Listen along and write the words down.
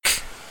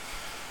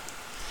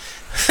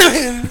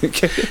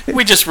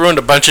We just ruined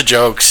a bunch of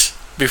jokes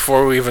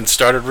before we even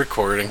started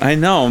recording. I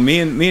know. Me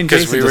and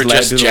Jason we were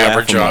just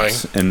jabber-jawing,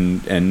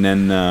 and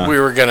then we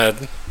were gonna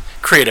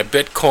create a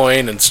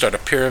Bitcoin and start a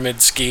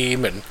pyramid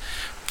scheme and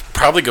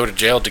probably go to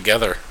jail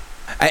together.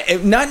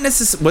 Not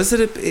necessarily. Was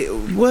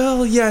it?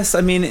 Well, yes.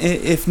 I mean,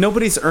 if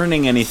nobody's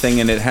earning anything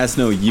and it has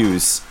no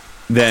use,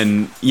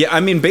 then yeah. I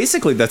mean,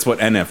 basically, that's what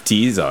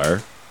NFTs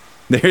are.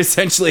 They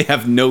essentially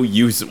have no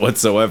use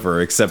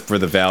whatsoever except for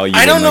the value.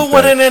 I don't know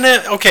what an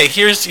NFT. Okay,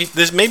 here's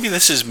this. Maybe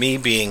this is me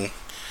being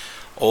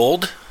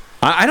old.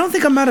 I don't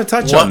think I'm out of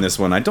touch on this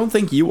one. I don't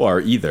think you are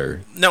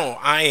either. No,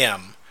 I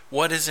am.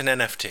 What is an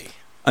NFT?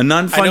 A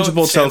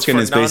non-fungible token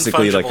is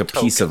basically like a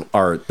piece of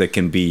art that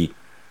can be.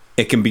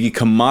 It can be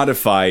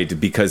commodified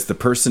because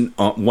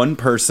one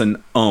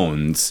person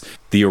owns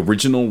the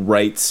original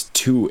rights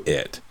to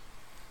it,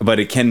 but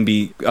it can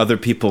be other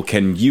people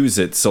can use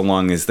it so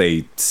long as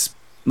they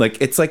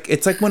it's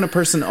like when a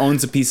person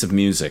owns a piece of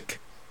music.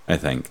 I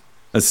think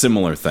a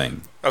similar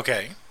thing.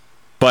 Okay,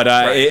 but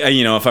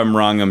if I'm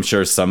wrong, I'm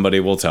sure somebody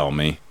will tell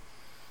me.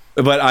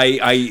 But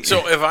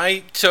so if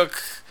I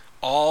took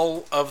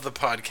all of the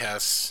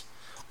podcasts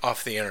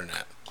off the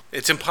internet,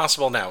 it's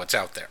impossible now. It's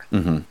out there.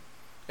 Mm-hmm.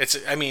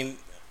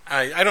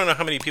 I don't know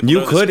how many people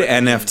you could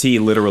NFT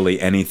literally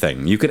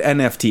anything. You could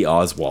NFT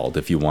Oswald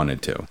if you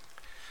wanted to.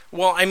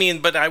 Well, I mean,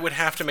 but I would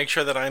have to make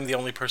sure that I'm the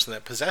only person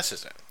that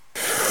possesses it.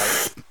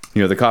 Right?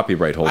 You're the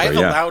copyright holder. I've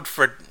allowed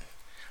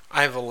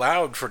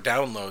for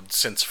downloads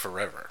since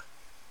forever.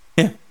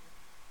 Yeah.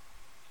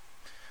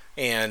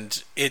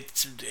 And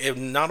it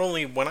not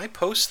only when I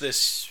post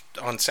this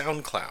on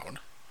SoundCloud,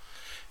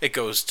 it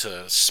goes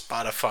to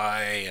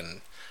Spotify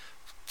and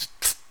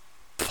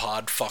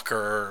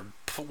Podfucker,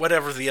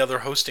 whatever the other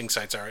hosting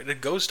sites are. It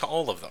goes to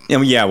all of them.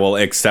 Yeah, well,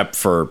 except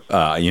for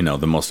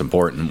the most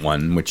important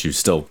one, which you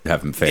still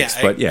haven't fixed.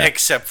 Yeah, but yeah,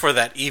 except for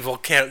that evil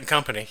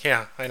company.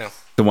 Yeah, I know.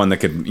 The one that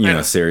could,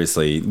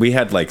 seriously, we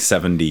had like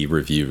 70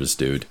 reviews,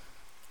 dude.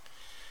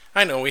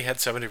 I know we had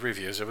 70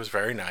 reviews. It was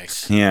very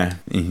nice. Yeah.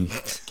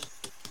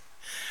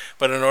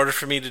 But in order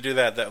for me to do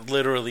that, that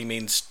literally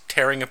means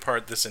tearing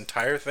apart this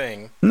entire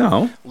thing.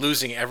 No.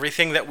 Losing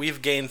everything that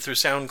we've gained through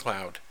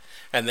SoundCloud.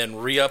 And then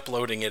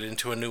re-uploading it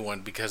into a new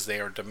one because they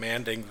are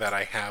demanding that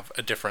I have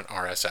a different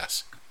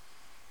RSS.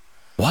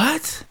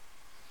 What?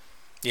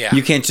 Yeah.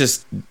 You can't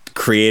just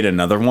create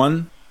another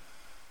one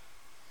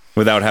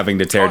without having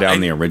to tear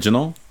down the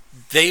original?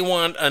 They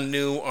want a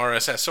new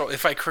RSS. So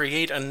if I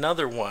create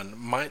another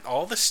one,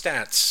 all the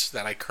stats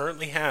that I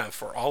currently have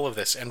for all of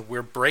this, and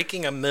we're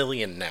breaking 1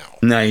 million now.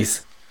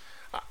 Nice.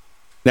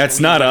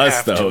 That's not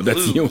us, though.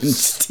 That's you and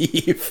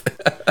Steve.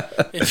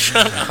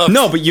 Shut up.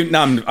 No, but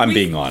I'm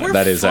being honest.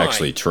 That is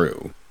actually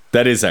true.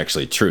 That is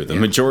actually true. The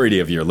majority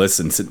of your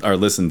listens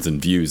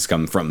and views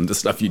come from the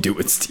stuff you do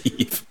with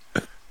Steve.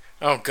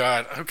 Oh,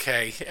 God.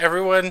 Okay.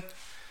 Everyone,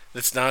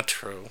 that's not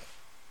true.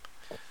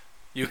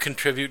 You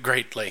contribute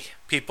greatly.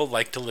 People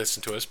like to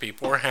listen to us.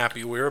 People are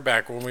happy we were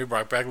back when we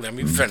brought back Let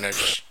Me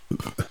Finish.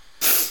 Okay.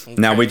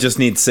 Now we just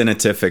need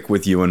Cinetific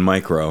with you and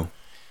Micro.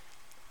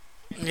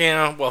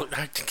 Yeah, well,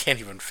 I can't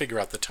even figure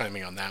out the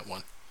timing on that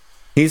one.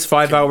 He's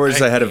 5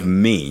 hours ahead of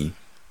me,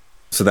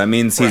 so that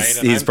means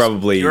he's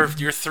probably you're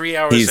 3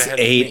 hours. He's ahead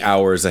 8 of me.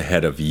 hours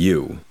ahead of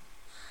you.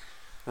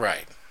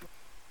 Right.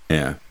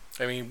 Yeah.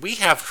 I mean, we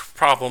have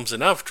problems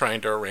enough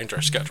trying to arrange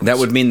our schedules. That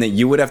would mean that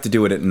you would have to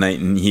do it at night,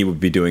 and he would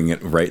be doing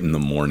it right in the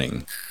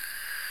morning.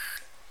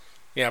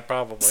 Yeah,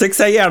 probably. 6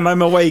 a.m.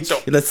 I'm awake.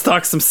 So, let's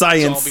talk some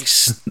science.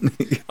 So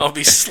I'll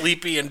be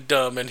sleepy and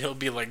dumb, and he'll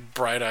be like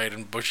bright-eyed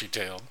and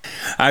bushy-tailed.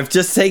 I've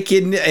just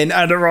taken an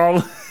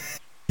Adderall.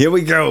 Here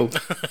we go.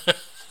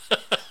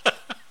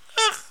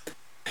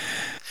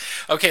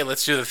 Okay,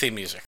 let's do the theme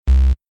music.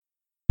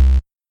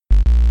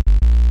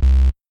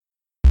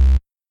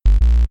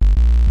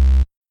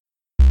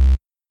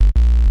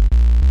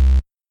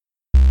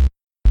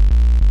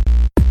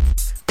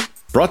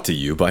 Brought to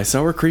you by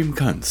Sour Cream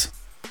Cunts.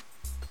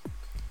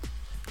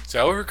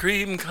 Sour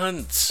Cream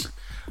Cunts.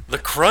 The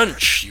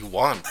crunch you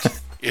want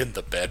in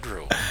the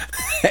bedroom.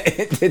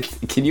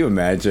 Can you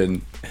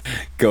imagine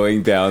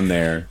going down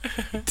there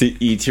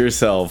to eat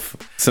yourself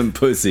some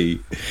pussy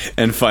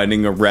and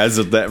finding a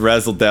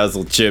razzle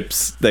dazzle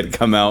chips that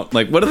come out?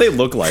 Like, what do they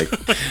look like?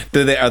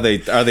 Are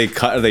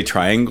they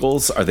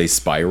triangles? Are they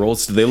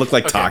spirals? Do they look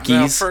like Takis?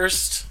 Now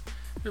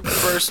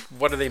first,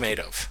 what are they made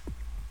of?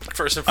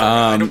 First and foremost,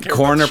 I don't care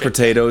corn or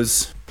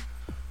potatoes.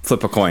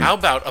 Flip a coin. How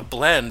about a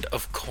blend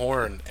of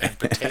corn and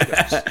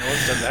potatoes? No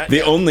one's done that the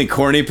yet. only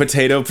corny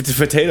potato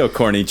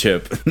corny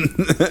chip.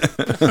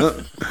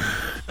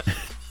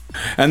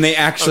 And they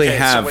actually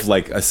have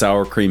like a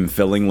sour cream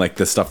filling, like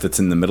the stuff that's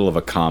in the middle of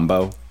a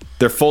combo.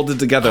 They're folded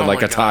together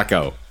like a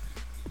taco.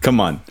 Come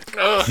on.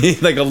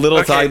 Like a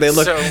little taco.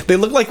 They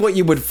look like what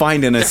you would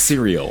find in a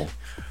cereal.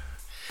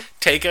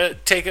 Take a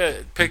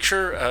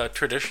picture, a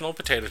traditional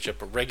potato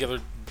chip, a regular,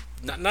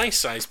 nice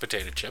sized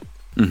potato chip,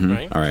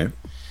 right? All right.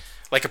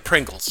 Like a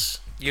Pringles,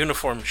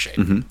 uniform shape,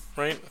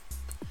 right?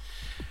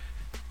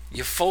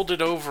 You fold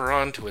it over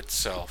onto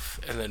itself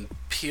and then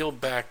peel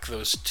back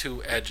those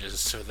two edges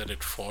so that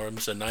it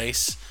forms a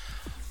nice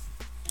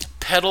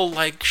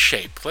petal-like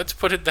shape. Let's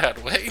put it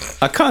that way.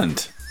 A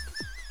cunt.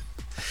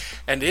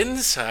 And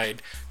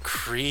inside,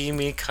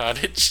 creamy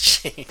cottage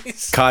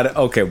cheese.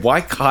 Okay,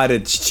 why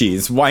cottage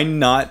cheese? Why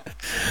not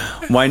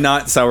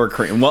sour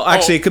cream? Well,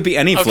 actually, it could be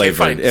any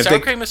flavor. Fine. Sour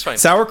cream is fine.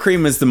 Sour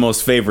cream is the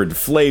most favored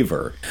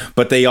flavor,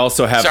 but they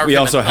also have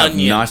nacho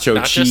cheese.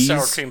 Not just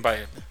sour cream by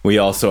it. We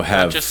also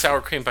have not just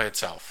sour cream by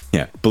itself.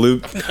 Yeah,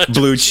 blue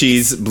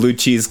cheese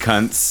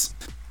cunts.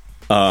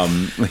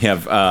 We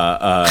have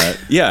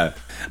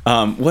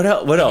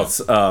what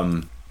else?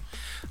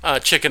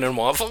 Chicken and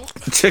waffle.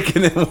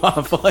 Chicken and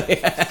waffle.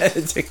 Yeah,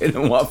 chicken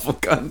and waffle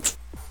cunt.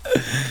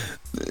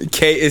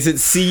 Is it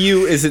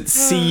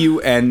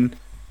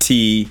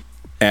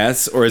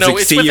CUNTS or is it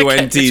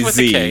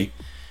CUNTZ?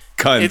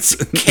 Cunts.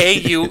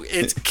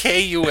 It's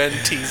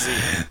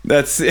KUNTZ.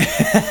 That's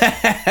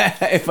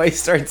if I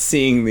start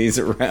seeing these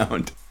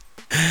around,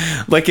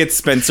 like it's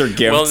Spencer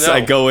Gifts. Well, no.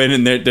 I go in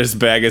and there's a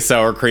bag of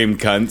sour cream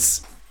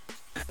cunts.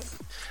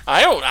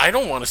 I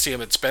don't want to see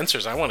them at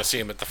Spencer's. I want to see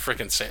them at the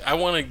frickin' I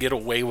want to get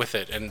away with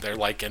it, and they're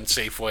like in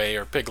Safeway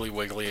or Piggly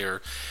Wiggly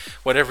or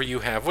whatever you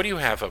have. What do you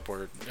have up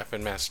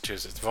in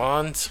Massachusetts?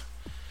 Vaughn's?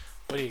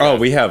 What do you got?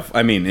 We have.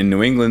 I mean, in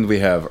New England, we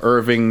have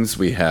Irving's,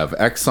 we have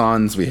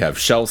Exxon's, we have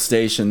Shell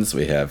stations,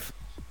 we have.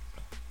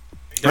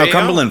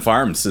 Cumberland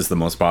Farms is the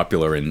most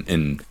popular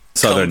in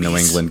southern New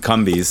England.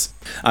 Cumbies.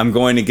 I'm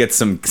going to get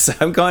some.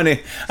 I'm going to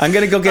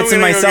go get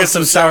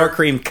some sour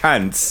cream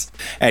cunts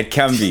at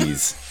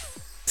Cumbies.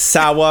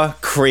 Sour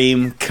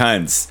cream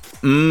cunts.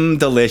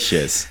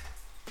 Delicious.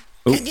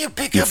 Ooh, can you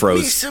pick up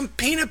me some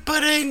peanut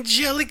butter and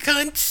jelly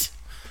cunts?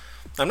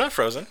 I'm not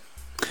frozen.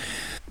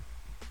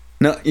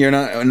 No, you're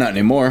not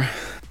anymore.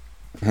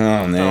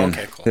 Oh, man.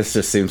 Okay, cool. This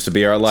just seems to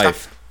be our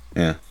life.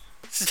 Yeah.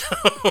 So,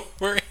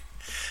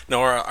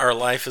 our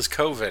life is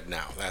COVID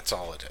now. That's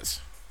all it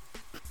is.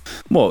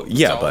 Well,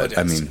 yeah, but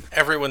I mean...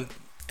 Everyone's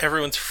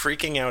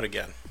freaking out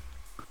again.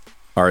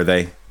 Are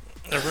they?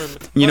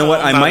 You know what?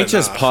 I might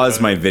just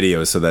pause my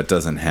video so that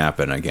doesn't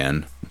happen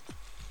again.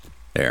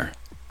 There.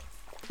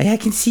 I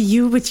can see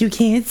you, but you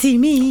can't see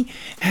me.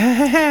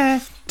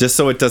 Just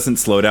so it doesn't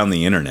slow down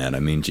the internet. I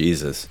mean,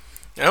 Jesus.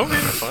 Okay,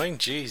 fine.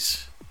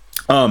 Jeez.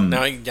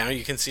 Now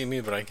you can see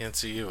me, but I can't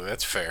see you.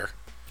 That's fair.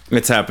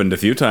 It's happened a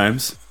few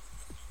times.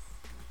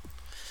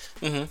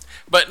 Mm-hmm.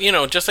 But,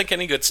 just like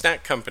any good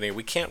snack company,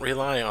 we can't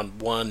rely on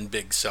one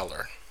big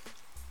seller.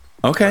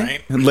 Okay.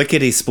 Right?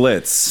 Lickety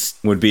splits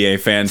would be a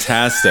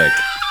fantastic.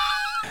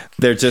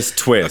 They're just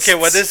twists. Okay,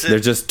 what is it? They're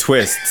just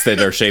twists that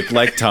are shaped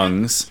like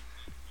tongues.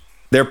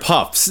 They're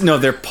puffs. No,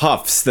 they're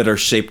puffs that are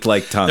shaped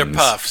like tongues. They're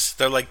puffs.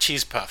 They're like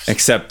cheese puffs.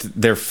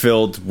 Except they're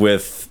filled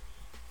with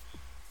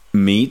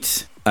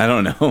meat. I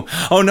don't know.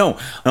 Oh, no.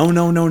 Oh,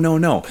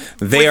 no.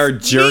 They are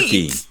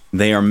jerky. Meat.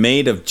 They are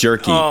made of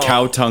jerky.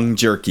 Cow tongue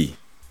jerky.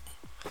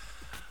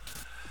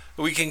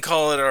 We can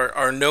call it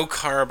our no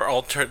carb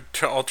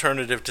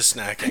alternative to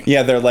snacking.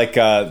 Yeah, they're like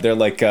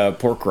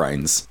pork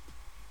rinds.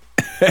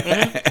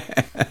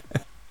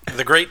 Mm-hmm.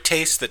 The great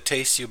taste that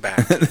tastes you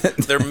back.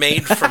 They're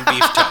made from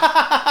beef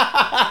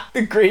tongue.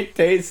 The great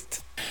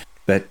taste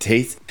that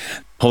tastes.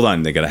 Hold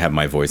on, they gotta have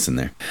my voice in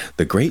there.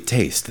 The great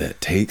taste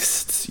that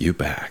tastes you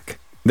back.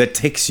 That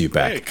takes you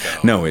back.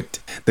 No,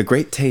 the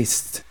great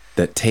taste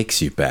that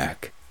takes you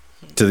back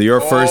to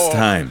your first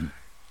time.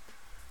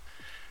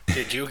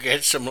 Did you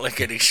get some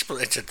lickety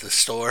splits at the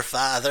store,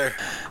 Father?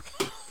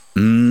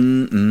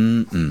 Yummy.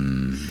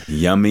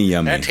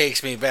 That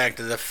takes me back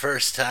to the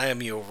first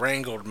time you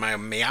wrangled my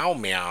meow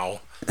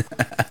meow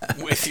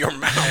with your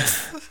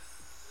mouth.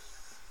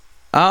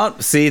 Oh,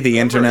 see, the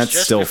internet's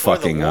still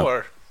fucking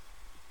up.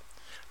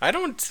 I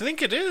don't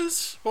think it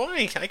is.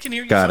 Why? I can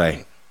hear you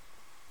fine.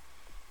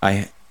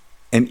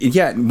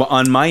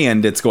 On my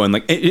end, it's going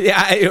like...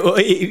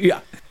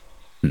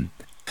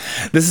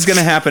 This is going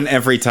to happen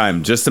every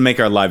time just to make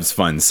our lives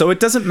fun. So it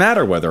doesn't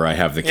matter whether I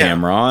have the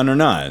camera on or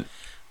not.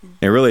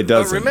 It really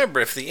doesn't. But remember,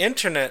 if the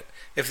internet,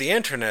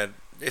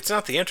 it's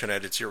not the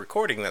internet, it's your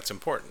recording that's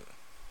important.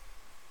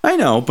 I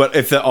know, but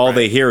if all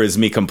they hear is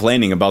me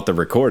complaining about the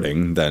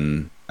recording,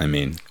 then, I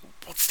mean...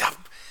 Well, stop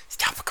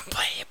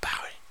complaining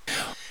about it.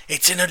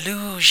 It's an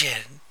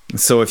illusion.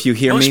 So if you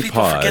hear me pause... Most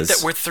people forget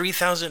that we're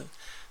 3,000...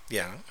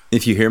 Yeah.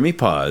 If you hear me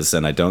pause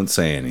and I don't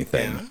say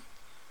anything,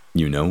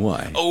 you know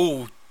why.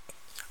 Oh,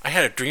 I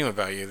had a dream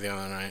about you the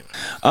other night.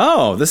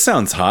 Oh, this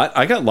sounds hot.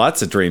 I got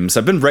lots of dreams.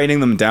 I've been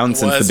writing them down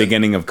since the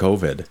beginning of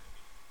COVID.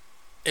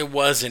 It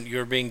wasn't. You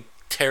were being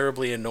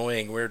terribly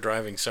annoying. We were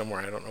driving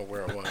somewhere. I don't know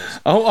where it was.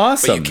 Oh,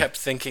 awesome. But you kept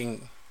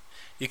thinking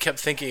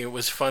it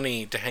was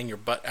funny to hang your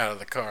butt out of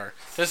the car.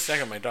 Just a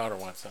second, my daughter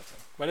wants something.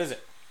 What is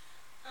it?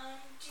 Do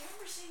you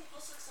remember seeing the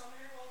pulse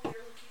oximeter while we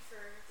were looking for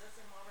the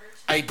thermometer?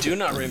 I do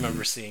not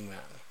remember seeing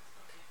that.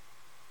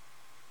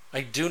 Okay.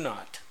 I do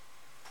not.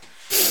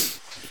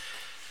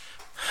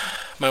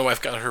 My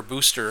wife got her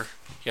booster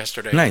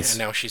yesterday, and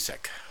now she's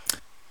sick.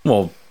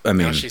 Well, I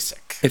mean... Now she's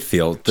sick. It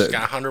feels. She's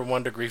got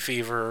 101-degree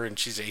fever, and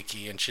she's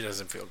achy, and she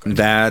doesn't feel good.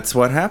 That's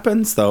what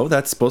happens, though.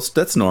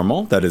 That's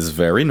normal. That is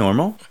very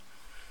normal.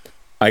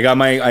 I got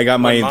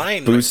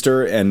my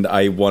booster, and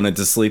I wanted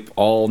to sleep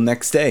all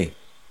next day.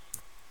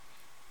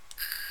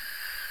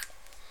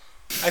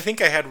 I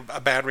think I had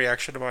a bad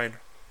reaction to mine.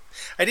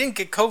 I didn't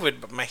get COVID,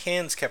 but my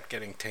hands kept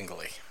getting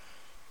tingly.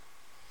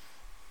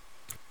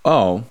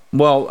 Oh,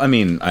 well, I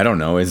mean, I don't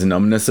know. Is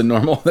numbness a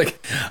normal?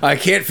 Like, I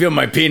can't feel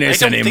my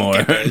penis anymore.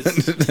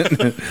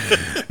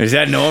 Is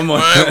that normal?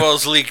 My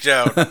eyeballs leaked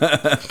out.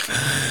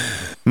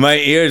 My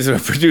ears are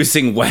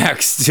producing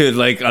wax to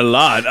like a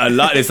lot.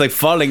 It's like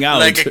falling out.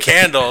 Like a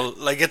candle.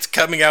 Like it's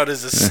coming out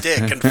as a stick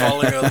and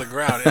falling on the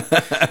ground.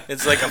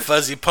 It's like a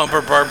fuzzy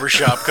pumper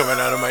barbershop coming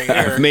out of my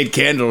ear. I've made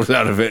candles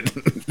out of it.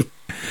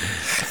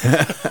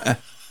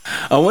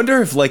 I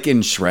wonder if, like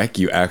in Shrek,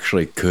 you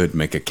actually could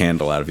make a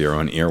candle out of your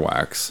own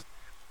earwax.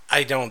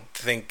 I don't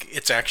think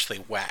it's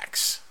actually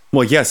wax.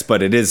 Well, yes,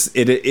 but it is.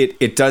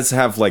 It does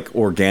have like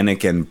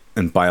organic and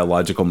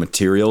biological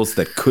materials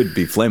that could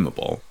be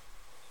flammable.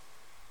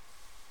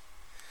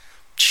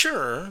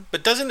 Sure,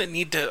 but doesn't it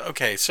need to...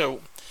 Okay,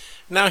 so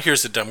now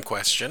here's a dumb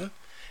question.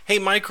 Hey,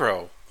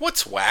 Micro,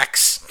 what's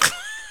wax?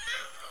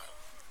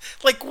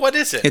 Like, what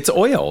is it? It's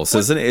oils,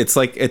 isn't it? It's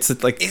like...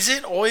 Is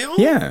it oil?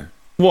 Yeah.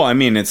 Well, I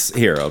mean, it's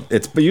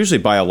usually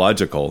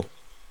biological.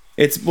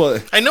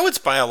 I know it's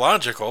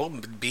biological.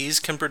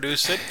 Bees can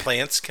produce it.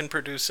 Plants can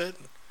produce it.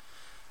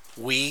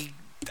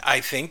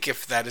 I think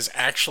if that is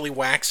actually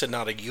wax and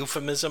not a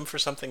euphemism for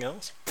something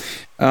else.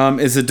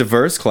 Is a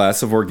diverse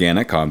class of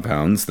organic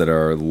compounds that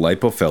are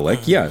lipophilic.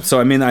 Mm-hmm. Yeah.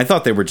 So, I mean, I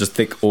thought they were just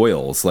thick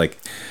oils. Like,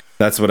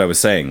 that's what I was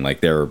saying.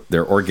 Like, they're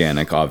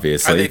organic,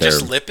 obviously. Are they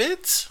just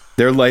lipids?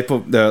 They're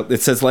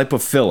it says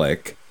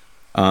lipophilic.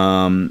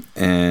 And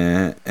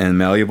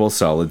malleable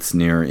solids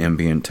near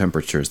ambient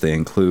temperatures. They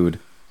include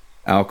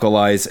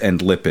alkalis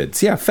and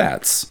lipids. Yeah,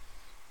 fats.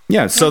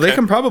 Yeah, so they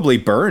can probably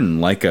burn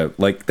like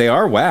they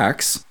are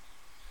wax.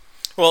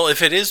 Well,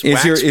 if it is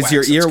wax, is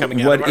your ear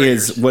what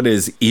is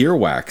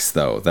earwax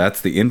though?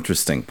 That's the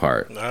interesting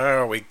part.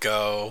 There we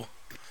go.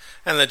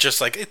 And then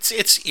just like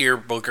it's ear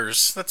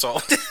boogers. That's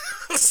all it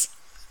is.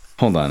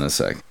 Hold on a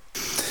sec.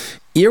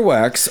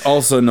 Earwax,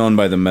 also known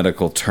by the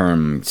medical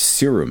term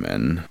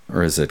cerumen,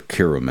 or is it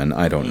curumen?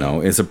 I don't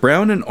know. Is a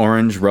brown and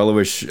orange,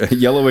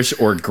 yellowish,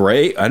 or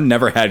gray. I've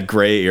never had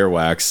gray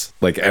earwax,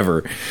 like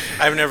ever.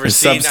 I've never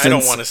seen. I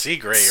don't want to see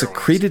gray earwax.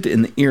 Secreted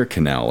in the ear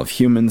canal of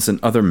humans and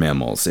other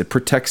mammals. It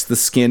protects the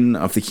skin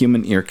of the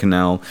human ear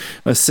canal,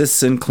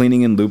 assists in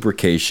cleaning and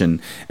lubrication,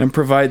 and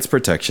provides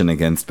protection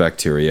against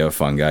bacteria,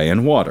 fungi,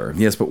 and water.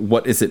 Yes, but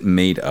what is it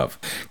made of?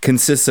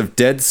 Consists of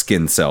dead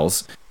skin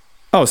cells.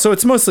 Oh, so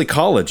it's mostly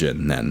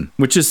collagen then,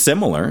 which is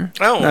similar.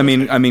 Oh, I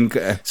mean,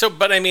 it's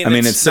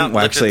simple.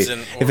 Actually,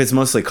 if it's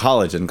mostly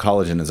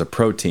collagen is a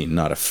protein,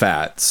 not a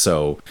fat.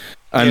 So,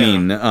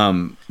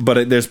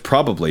 but there's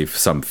probably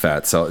some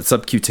fat. So,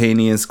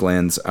 subcutaneous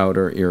glands,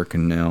 outer ear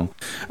canal.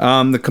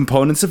 The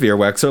components of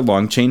earwax are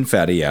long chain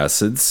fatty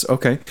acids.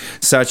 Okay,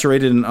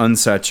 saturated and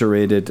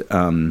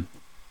unsaturated,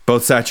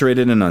 both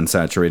saturated and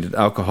unsaturated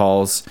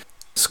alcohols,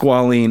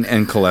 squalene,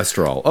 and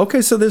cholesterol.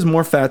 Okay, so there's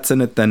more fats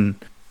in it than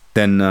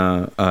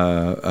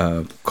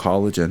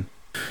collagen.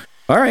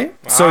 All right.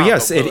 Wow, so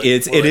yes, it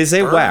is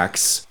a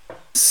wax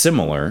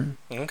similar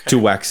to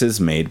waxes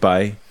made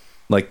by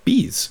like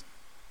bees.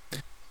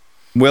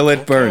 Will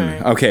it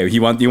burn? Okay,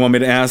 you want me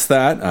to ask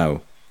that? Oh.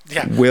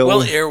 Yeah.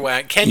 Will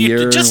earwax? Can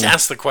you just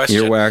ask the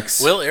question?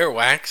 Earwax. Will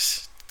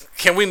earwax?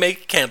 Can we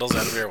make candles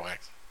out of earwax?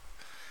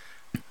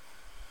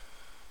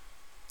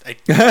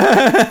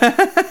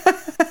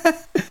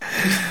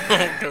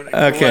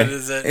 Okay. What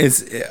is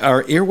it?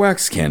 Are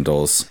earwax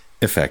candles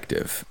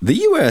effective? The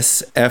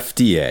U.S.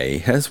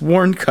 FDA has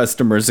warned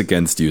customers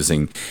against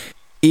using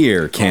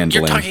ear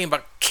candling. You're talking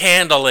about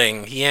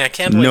candling. Yeah,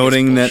 candling.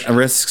 Noting that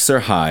risks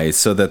are high,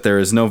 so that there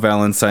is no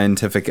valid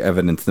scientific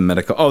evidence in the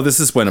medical. Oh, this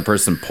is when a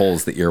person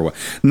pulls the earwax.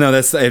 No,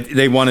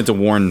 they wanted to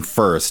warn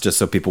first, just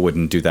so people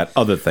wouldn't do that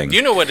other thing.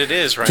 You know what it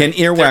is, right? Can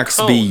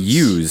earwax be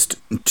used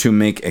to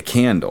make a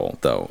candle,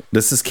 though?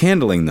 This is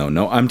candling, though.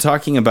 No, I'm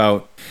talking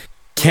about.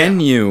 Can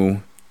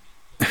you,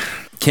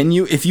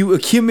 if you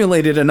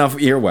accumulated enough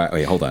earwax...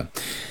 Wait, hold on.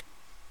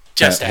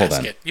 Just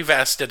ask it. You've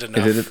asked it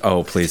enough.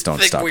 Oh, please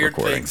don't stop weird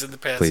recording. Things in the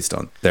past. Please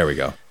don't. There we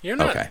go. You're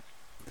not. Okay.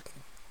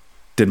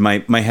 Did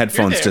my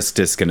headphones just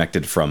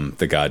disconnected from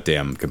the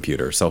goddamn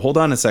computer? So hold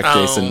on a sec,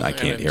 Jason. I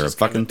can't hear a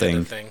fucking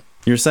thing.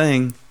 You're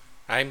saying...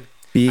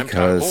 you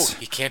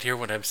can't hear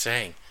what I'm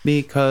saying.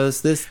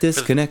 Because this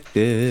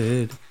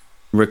disconnected.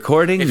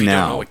 Recording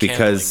now,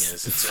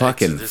 because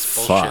fucking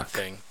fuck.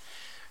 Thing.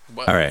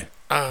 Well, all right.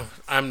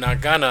 I'm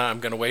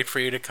gonna wait for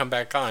you to come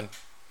back on.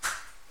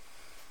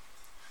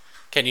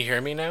 Can you hear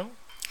me now?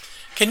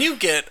 Can you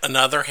get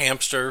another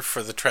hamster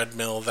for the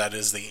treadmill that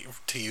is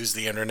to use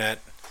the internet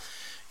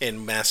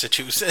in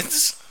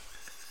Massachusetts?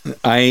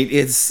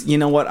 It's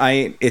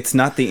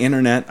not the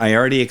internet. I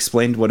already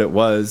explained what it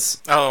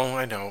was. Oh,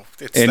 I know.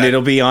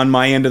 It'll be on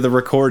my end of the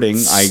recording.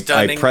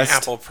 Stunning I pressed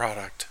Apple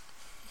product.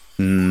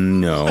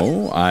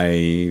 No,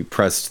 I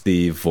pressed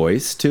the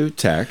voice to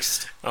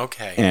text.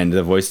 Okay. And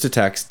the voice to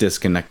text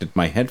disconnected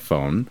my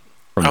headphone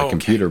from the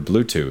computer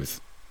Bluetooth.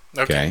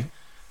 Okay.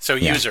 So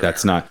user error.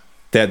 That's not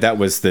that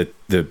was the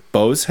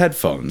Bose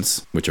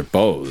headphones, which are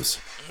Bose,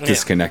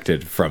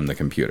 disconnected from the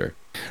computer.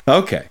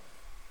 Okay.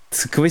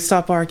 So can we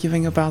stop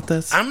arguing about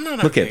this? I'm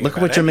not look at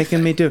what you're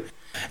making me do.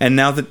 And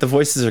now that the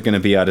voices are going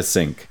to be out of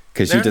sync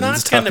because you didn't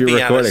stop your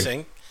recording. Out of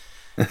sync.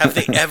 Have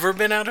they ever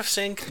been out of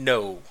sync?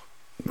 No.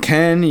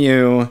 Can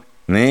you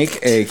make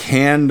a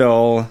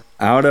candle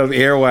out of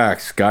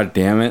earwax? God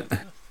damn it.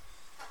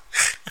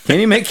 Can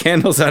you make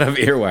candles out of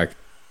earwax?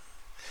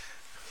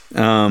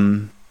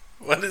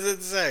 What does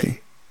it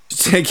say?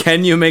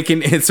 Can you make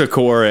it's a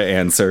Quora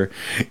answer.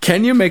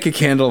 Can you make a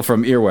candle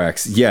from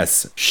earwax?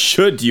 Yes.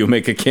 Should you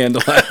make a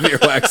candle out of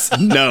earwax?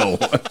 No.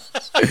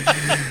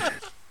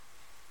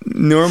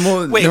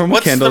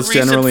 Normal candles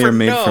generally are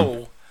made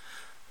from.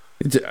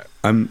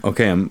 I'm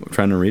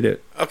trying to read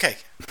it. Okay,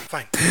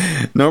 fine.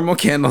 Normal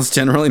candles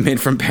generally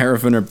made from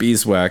paraffin or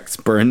beeswax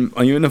burn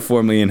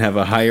uniformly and have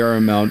a higher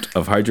amount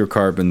of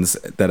hydrocarbons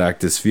that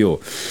act as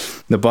fuel.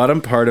 The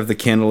bottom part of the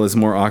candle is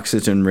more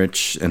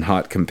oxygen-rich and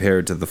hot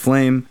compared to the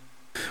flame,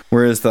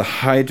 whereas the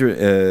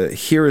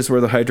here is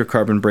where the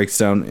hydrocarbon breaks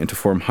down into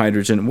form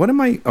hydrogen. What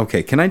am I?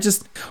 Okay, can I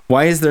just?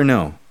 Why is there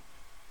no?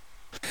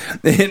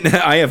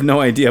 I have no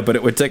idea, but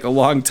it would take a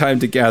long time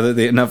to gather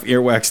enough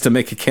earwax to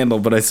make a candle,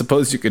 but I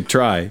suppose you could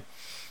try.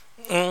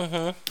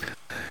 Mm-hmm.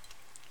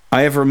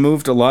 I have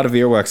removed a lot of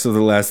earwax over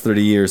the last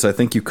 30 years. I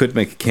think you could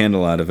make a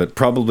candle out of it.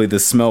 Probably the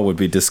smell would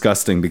be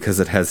disgusting because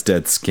it has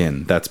dead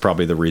skin. That's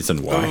probably the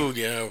reason why. Oh,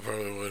 yeah,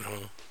 probably would,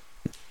 huh?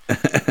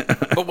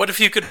 But what if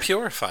you could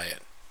purify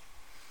it?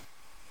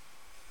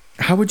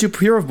 How would you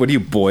purify? What do you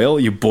boil?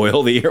 You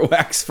boil the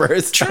earwax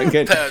first? Sure.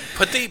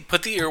 Put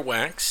the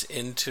earwax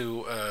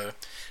into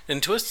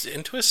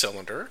a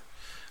cylinder.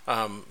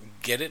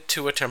 Get it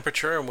to a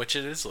temperature in which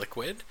it is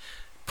liquid.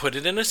 Put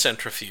it in a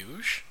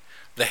centrifuge.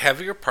 The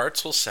heavier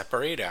parts will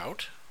separate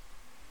out.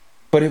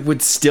 But it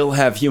would still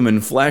have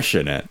human flesh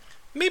in it.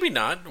 Maybe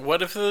not.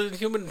 What if the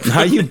human...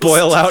 How you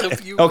boil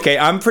out... Okay,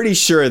 I'm pretty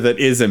sure that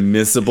is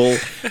admissible.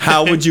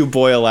 How would you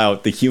boil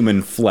out the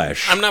human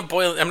flesh? I'm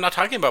not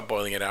talking about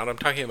boiling it out. I'm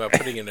talking about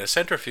putting it in a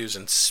centrifuge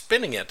and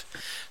spinning it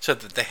so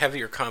that the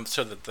heavier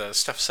so that the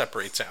stuff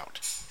separates out.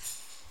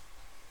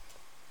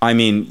 I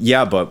mean,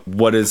 yeah, but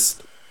what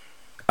is...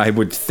 I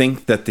would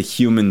think that the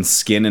human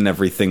skin and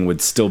everything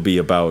would still be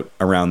about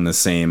around the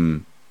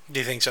same... Do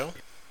you think so?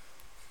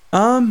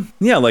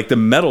 Yeah, like the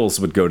metals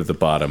would go to the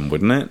bottom,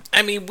 wouldn't it?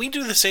 I mean, we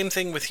do the same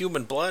thing with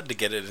human blood to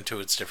get it into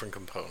its different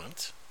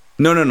components.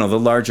 No, the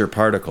larger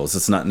particles.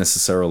 It's not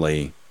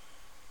necessarily...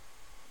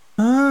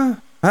 I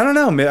don't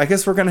know. I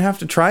guess we're going to have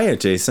to try it,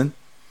 Jason.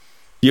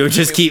 You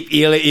just keep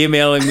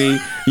emailing me.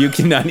 You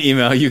cannot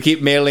email. You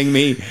keep mailing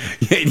me.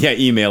 Yeah,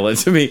 email it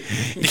to me.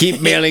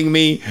 Keep mailing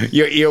me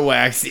your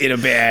earwax in a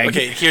bag.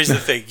 Okay, here's the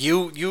thing.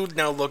 You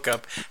now look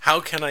up, how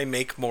can I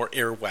make more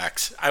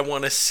earwax? I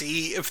want to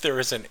see if there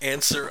is an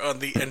answer on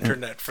the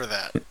internet for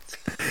that.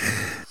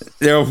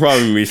 There'll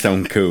probably be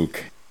some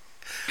kook.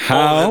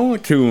 How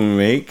to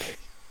make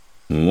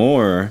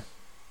more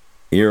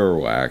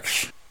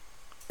earwax.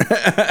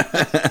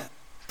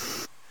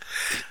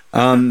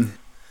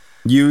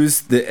 Use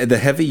the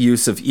heavy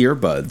use of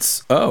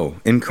earbuds.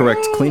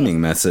 Incorrect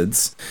cleaning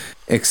methods.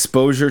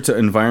 Exposure to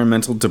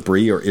environmental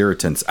debris or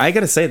irritants. I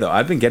gotta say though,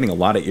 I've been getting a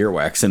lot of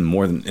earwax in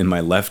more than in my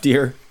left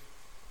ear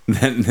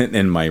than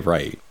in my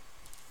right.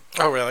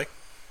 Oh, really?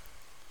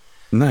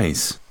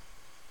 Nice.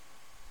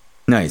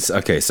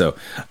 Okay, so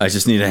I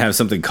just need to have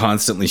something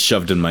constantly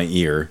shoved in my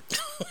ear.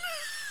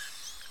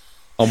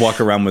 I'll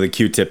walk around with a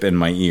Q-tip in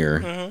my ear.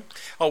 Mm-hmm.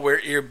 I'll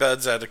wear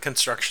earbuds at a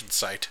construction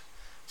site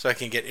so I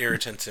can get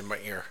irritants in my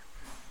ear.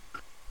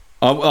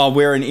 I'll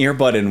wear an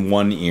earbud in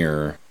one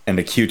ear and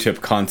a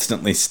Q-tip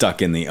constantly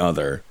stuck in the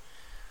other.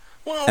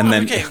 Well, and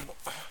then, okay.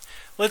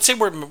 Let's say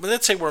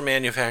we're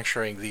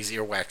manufacturing these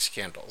earwax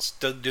candles.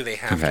 Do they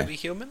have to be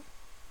human?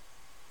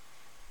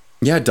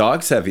 Yeah,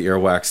 dogs have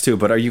earwax too.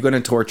 But are you going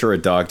to torture a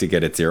dog to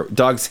get its ear?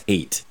 Dogs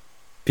hate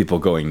people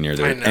going near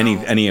their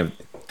any of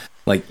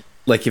like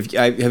if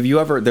have you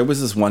ever? There was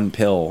this one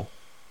pill.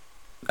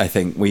 I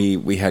think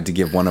we had to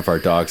give one of our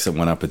dogs that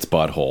went up its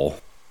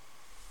butthole.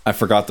 I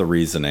forgot the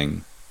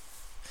reasoning.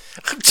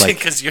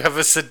 Because you have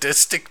a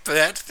sadistic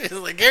pet.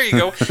 Like, here you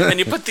go, and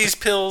you put these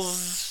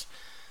pills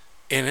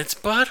in its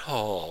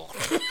butthole.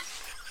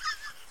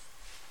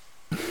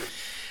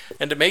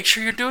 And to make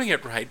sure you're doing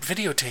it right,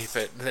 videotape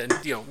it, and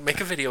then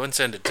make a video and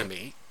send it to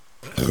me.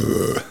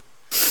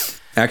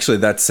 Actually,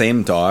 that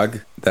same dog,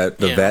 that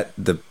the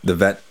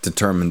vet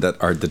determined that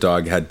the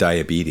dog had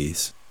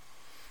diabetes.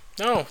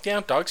 Oh,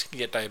 yeah, dogs can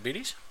get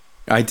diabetes.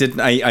 I did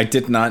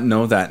not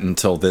know that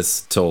until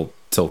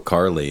till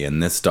Carly,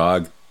 and this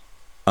dog.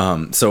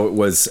 So it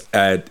was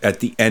at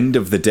the end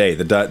of the day,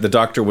 the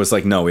doctor was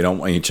like, no, we don't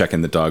want you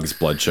checking the dog's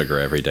blood sugar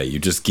every day. You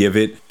just give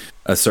it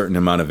a certain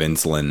amount of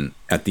insulin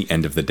at the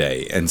end of the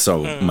day. And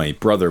so my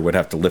brother would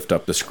have to lift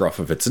up the scruff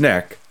of its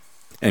neck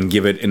and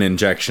give it an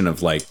injection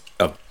of like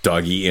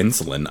doggy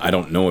insulin. I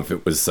don't know if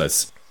it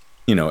was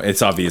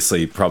it's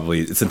obviously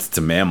probably, since it's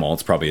a mammal,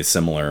 it's probably a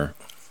similar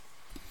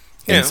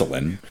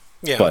insulin.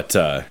 Yeah. But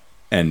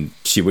and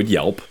she would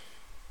yelp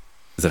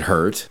because it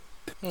hurt.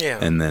 Yeah.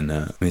 And then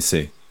let me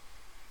see.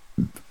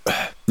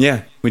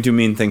 Yeah, we do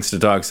mean things to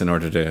dogs in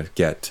order to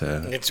get.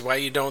 It's why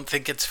you don't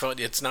think it's fun.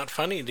 It's not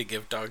funny to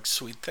give dogs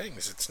sweet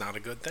things. It's not a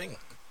good thing.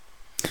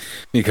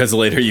 Because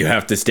later you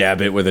have to stab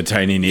it with a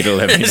tiny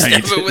needle every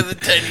night. Stab it with a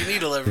tiny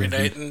needle every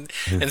night and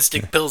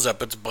stick pills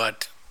up its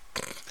butt.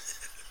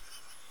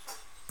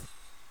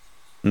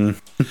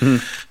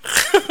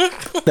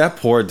 That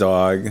poor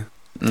dog.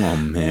 Oh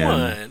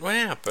man. What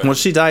happened? Well,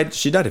 she died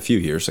a few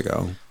years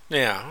ago.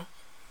 Yeah.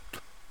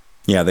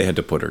 Yeah, they had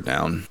to put her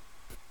down.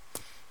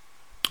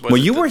 Well,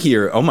 you were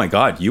here. Oh my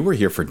God, you were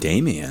here for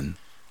Damien.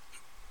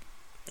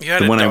 You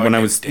had the one when I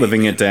was Damien.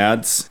 living at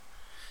Dad's.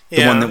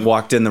 The one that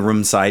walked in the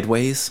room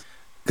sideways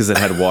because it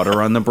had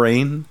water on the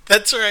brain.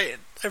 That's right.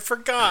 I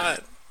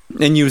forgot.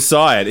 And you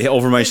saw it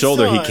over my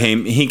shoulder. saw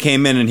He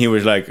came in and he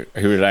was like,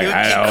 hello.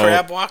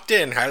 Crab walked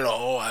in.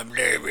 Hello, I'm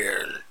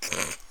Damien.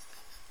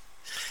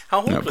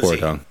 How old was poor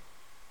he? dog.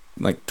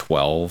 Like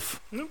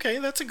 12. Okay,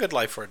 that's a good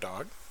life for a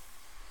dog.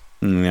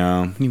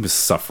 No, he was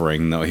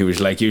suffering though. He was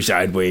like, you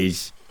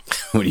sideways.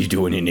 What are you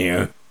doing in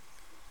here?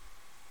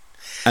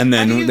 And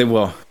then How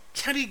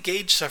do you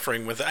gauge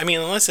suffering with it? I mean,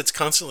 unless it's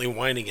constantly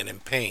whining and in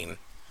pain.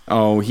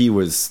 Oh, he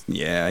wouldn't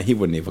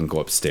even go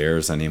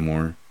upstairs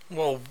anymore.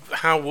 Well,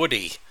 how would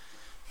he?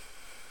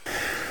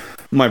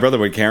 My brother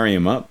would carry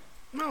him up.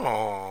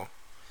 Oh.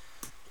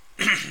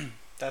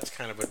 That's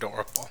kind of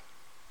adorable.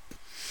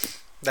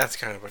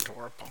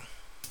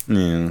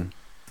 Yeah.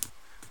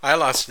 I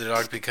lost the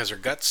dog because her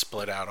gut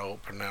split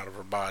open out of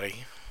her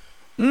body.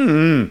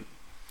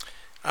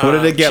 What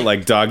did it get?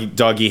 Like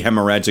doggy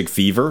hemorrhagic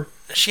fever?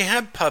 She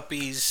had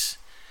puppies.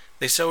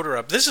 They sewed her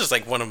up. This is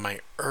like one of my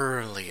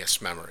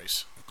earliest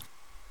memories.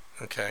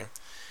 Okay.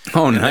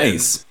 Oh,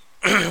 nice.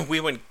 We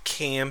went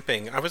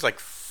camping. I was like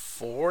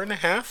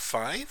 4.5,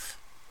 5.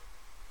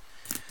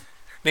 Her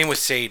name was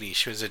Sadie.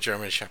 She was a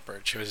German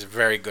Shepherd. She was a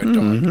very good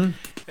dog.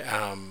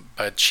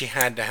 But she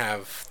had to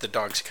have the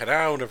dogs cut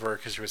out of her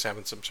because she was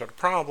having some sort of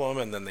problem,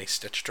 and then they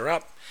stitched her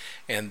up.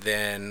 And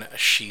then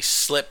she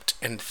slipped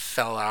and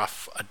fell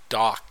off a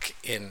dock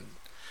in,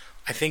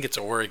 I think it's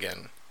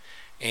Oregon.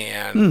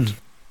 And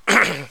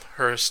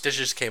her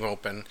stitches came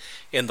open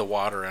in the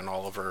water, and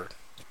all of her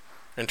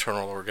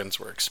internal organs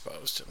were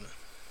exposed.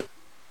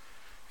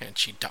 And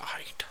she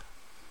died.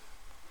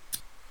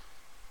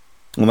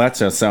 Well, that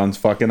just sounds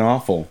fucking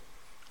awful.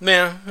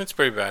 Yeah, it's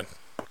pretty bad.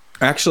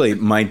 Actually,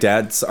 my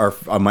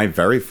my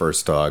very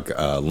first dog,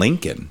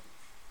 Lincoln.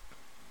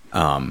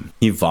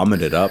 He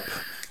vomited up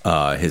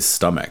his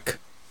stomach.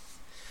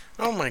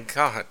 Oh my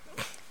God.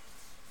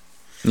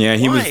 Yeah,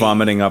 he was Why?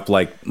 vomiting up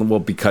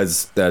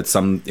because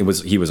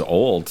he was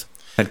old,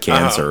 had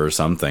cancer or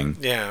something.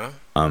 Yeah.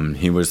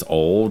 He was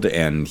old,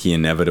 and he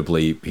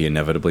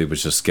inevitably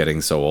was just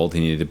getting so old he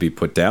needed to be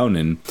put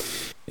down,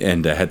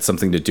 and had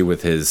something to do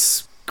with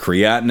his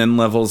creatinine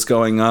levels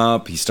going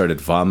up. He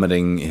started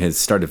vomiting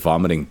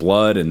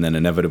blood, and then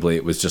inevitably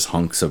it was just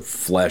hunks of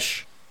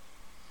flesh.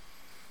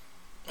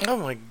 Oh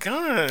my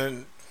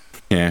God.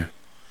 Yeah.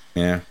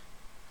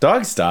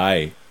 Dogs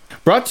die.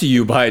 Brought to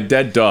you by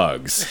Dead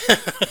Dogs.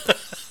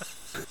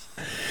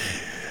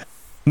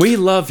 We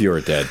love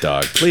your dead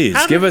dog. Please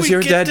give us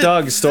your dead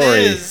dog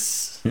story.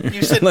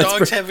 You said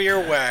dogs have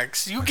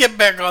earwax. You get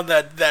back on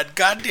that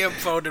goddamn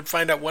phone and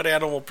find out what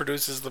animal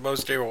produces the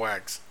most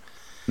earwax.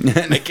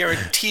 I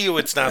guarantee you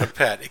it's not a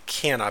pet. It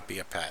cannot be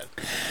a pet.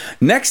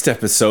 Next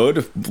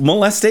episode,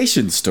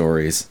 molestation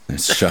stories.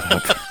 Shut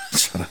up.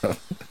 Shut up.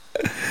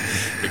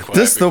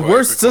 Just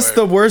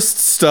the worst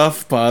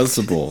stuff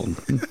possible.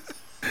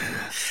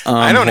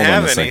 I don't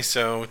have any,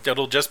 so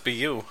it'll just be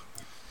you.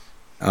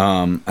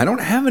 I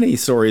don't have any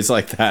stories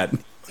like that.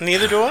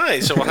 Neither do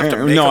I, so we'll have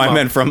to make No, them I up.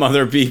 meant from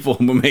other people.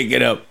 We'll make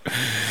it up.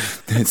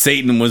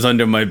 Satan was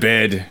under my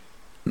bed.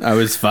 I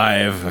was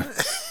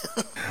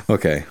 5.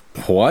 Okay.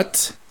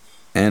 What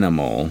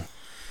animal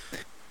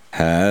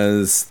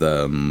makes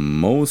the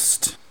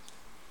most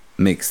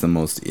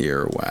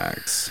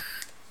earwax?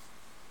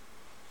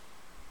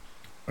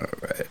 All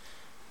right.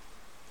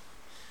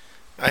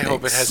 I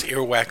hope it has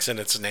earwax in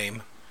its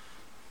name.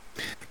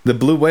 The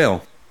blue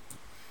whale.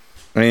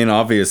 I mean,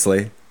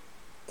 obviously.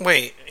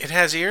 Wait, it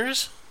has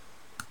ears?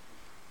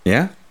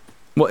 Yeah.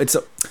 Well, it's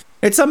a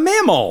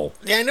mammal.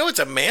 Yeah, I know it's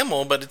a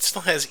mammal, but it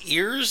still has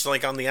ears,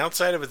 like on the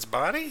outside of its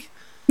body?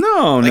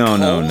 No.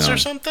 Holes or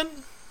something?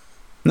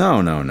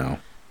 No. Let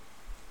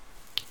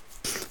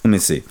me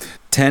see.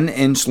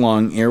 10-inch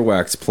long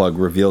earwax plug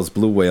reveals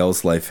blue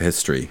whale's life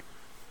history.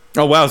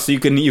 Oh wow! So you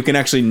can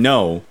actually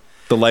know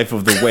the life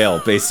of the whale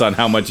based on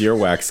how much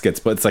earwax gets,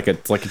 but it's like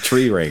a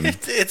tree ring.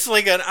 It's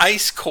like an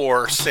ice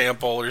core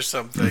sample or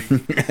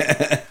something.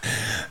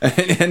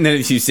 And then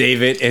if you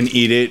save it and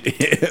eat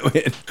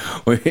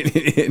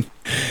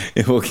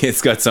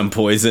it's got some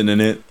poison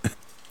in it.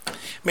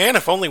 Man,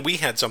 if only we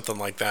had something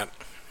like that.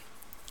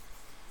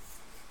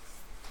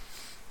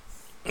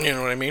 You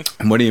know what I mean?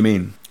 What do you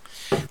mean?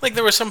 Like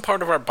there was some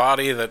part of our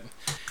body that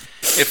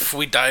if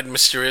we died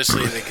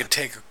mysteriously, they could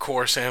take a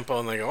core sample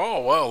and they go,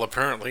 oh, well,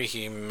 apparently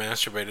he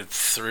masturbated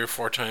 3 or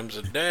 4 times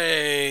a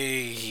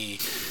day.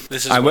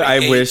 This is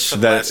I wish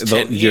that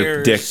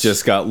your dick years.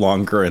 just got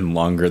longer and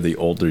longer the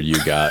older you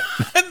got.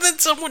 And then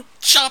someone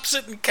chops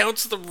it and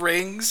counts the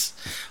rings.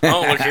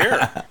 Oh, look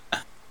here.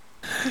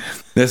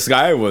 This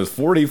guy was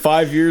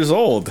 45 years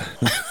old.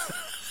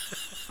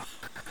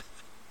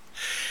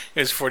 He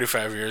was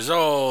 45 years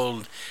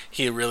old.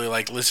 He really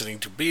liked listening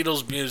to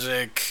Beatles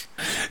music.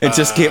 It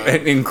just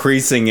kept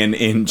increasing an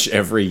inch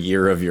every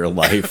year of your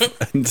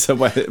life. And so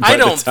I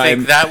don't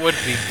think that would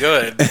be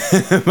good.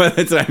 By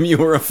the time you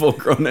were a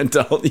full-grown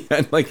adult, you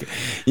had like a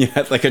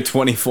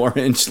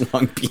 24-inch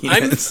long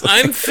penis.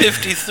 I'm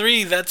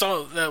 53. That's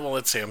all. Well,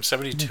 let's say I'm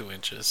 72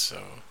 inches.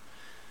 So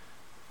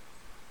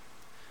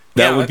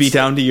that would be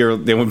down to your.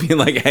 They would be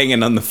like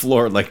hanging on the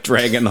floor, like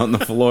dragging on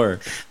the floor.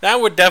 That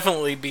would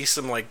definitely be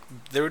some like.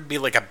 There would be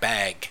like a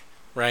bag,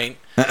 right?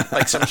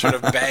 Like some sort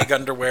of bag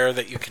underwear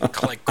that you can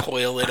like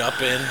coil it up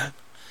in.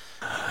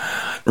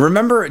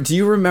 Do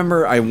you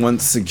remember I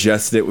once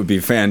suggested it would be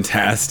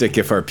fantastic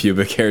if our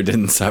pubic hair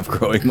didn't stop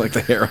growing like the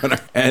hair on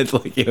our head,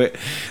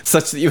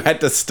 such that you had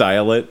to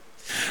style it?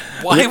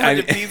 Why would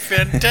it be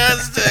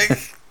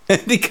fantastic?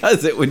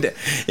 Because it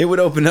would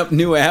open up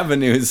new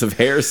avenues of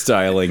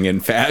hairstyling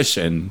and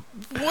fashion.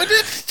 Would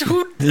it?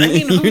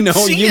 You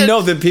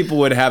know that people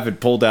would have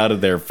it pulled out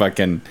of their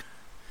fucking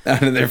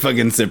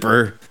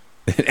zipper,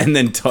 and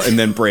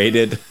then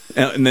braided,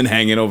 and then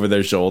hanging over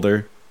their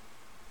shoulder.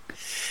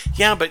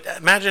 Yeah, but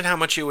imagine how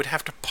much you would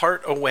have to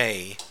part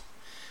away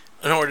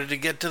in order to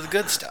get to the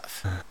good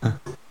stuff.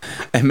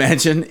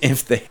 Imagine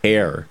if the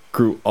hair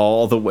grew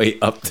all the way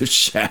up the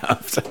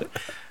shaft.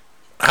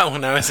 Oh,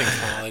 when I was in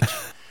college.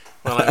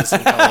 There was...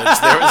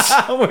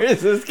 Where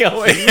is this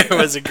going? There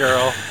was a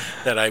girl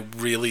that I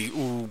really...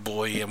 Ooh,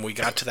 boy, and we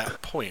got to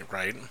that point,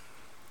 right?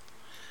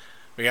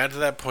 We got to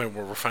that point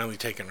where we're finally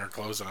taking our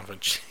clothes off,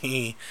 and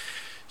she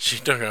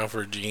took off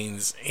her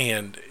jeans,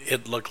 and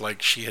it looked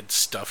like she had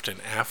stuffed an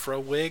afro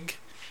wig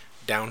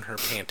down her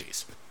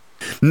panties.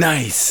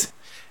 Nice.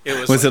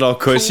 Was it all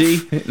cushy?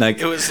 Poof. Like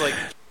it was like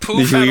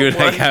poof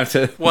out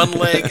of one one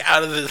leg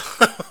out of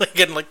the leg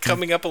and like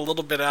coming up a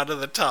little bit out of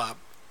the top.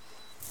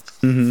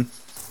 Mm-hmm.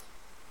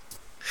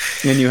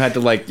 And you had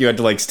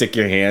to stick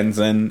your hands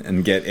in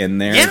and get in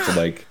there to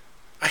like.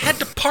 I had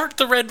to part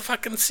the Red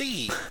fucking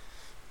sea.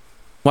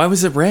 Why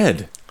was it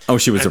red? Oh,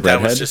 she was a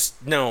redhead? That was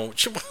just... No.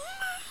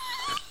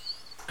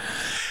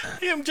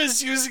 I'm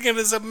just using it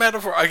as a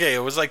metaphor. Okay, it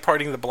was like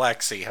parting the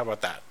Black Sea. How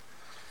about that?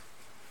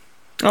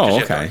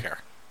 Oh, okay.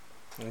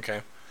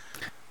 Okay.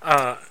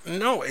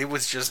 No, it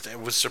was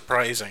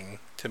surprising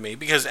to me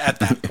because at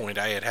that point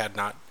I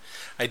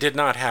did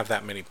not have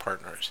that many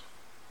partners.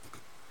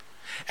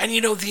 And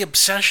the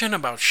obsession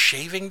about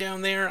shaving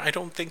down there, I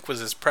don't think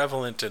was as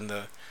prevalent in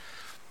the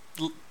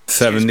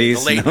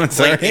 70s. Late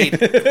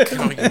 80s.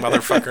 Oh, you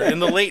motherfucker. In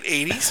the late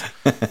 80s.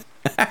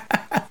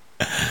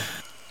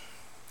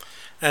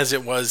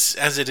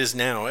 As it is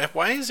now.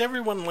 Why is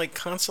everyone like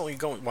constantly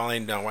going? Well, I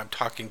know I'm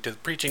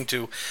preaching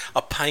to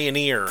a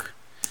pioneer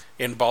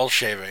in ball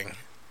shaving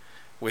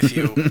with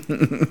you.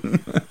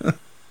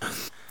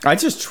 I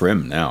just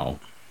trim now.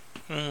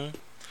 Mm-hmm.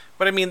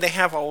 But I mean, they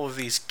have all of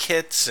these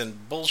kits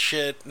and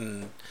bullshit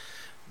and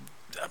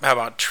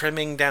about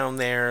trimming down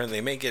there.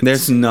 They make it.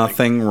 There's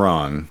nothing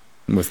wrong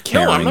with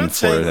caring I'm not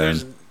for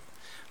them.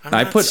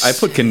 I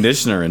put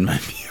conditioner in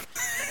my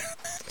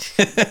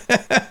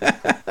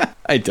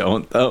I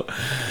don't though.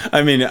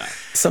 I mean,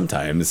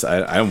 sometimes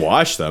I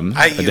wash them.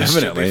 I used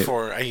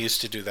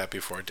to do that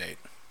before a date.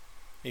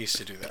 I used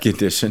to do that.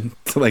 Condition,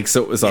 like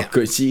so it was all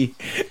cushy,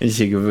 and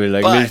she could be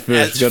like, "This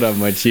feels good on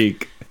my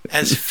cheek."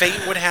 As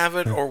fate would have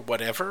it, or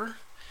whatever,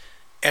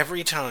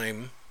 every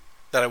time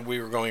that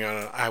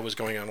I was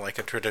going on like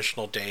a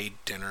traditional date,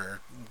 dinner,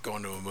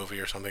 going to a movie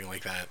or something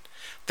like that.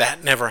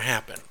 That never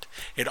happened.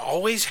 It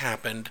always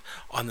happened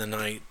on the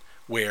night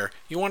where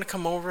you want to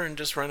come over and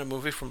just rent a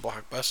movie from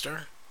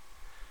Blockbuster.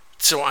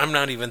 So I'm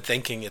not even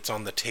thinking it's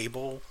on the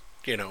table.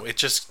 It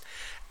just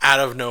out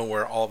of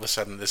nowhere, all of a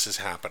sudden this is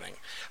happening.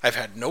 I've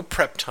had no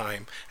prep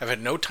time. I've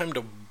had no time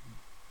to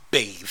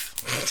bathe.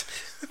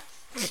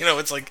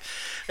 It's like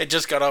I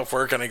just got off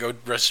work and I go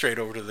straight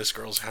over to this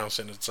girl's house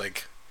and it's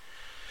like,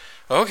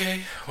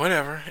 okay,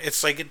 whatever.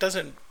 It's like it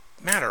doesn't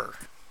matter.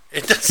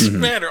 It doesn't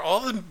matter.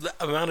 All the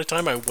amount of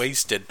time I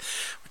wasted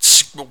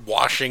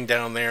washing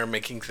down there,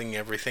 making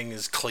everything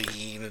is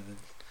clean and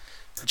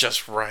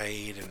just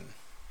right and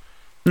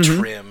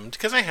trimmed.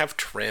 Because I have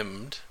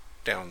trimmed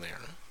down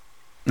there.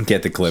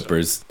 Get the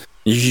clippers. So.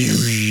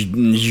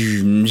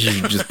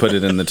 Just put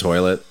it in the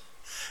toilet.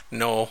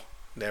 No,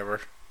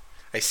 never.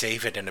 I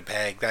save it in a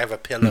bag. I have a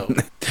pillow.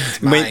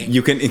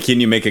 Wait, can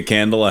you make a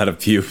candle out of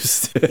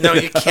pubes? No,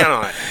 you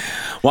cannot.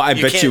 Well, I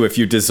bet you if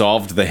you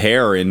dissolved the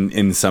hair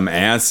in some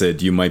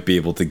acid, you might be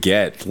able to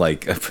get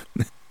like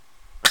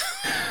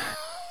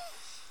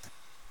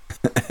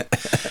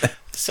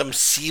some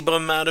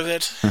sebum out of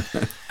it.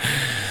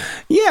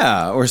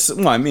 Yeah,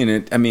 well, I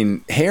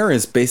mean, hair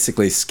is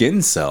basically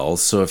skin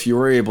cells. So if you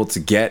were able to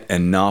get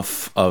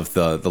enough of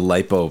the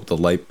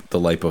lipophilic,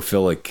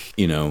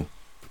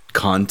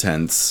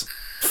 contents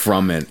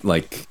from it,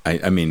 like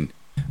I mean,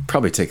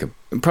 probably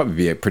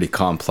be a pretty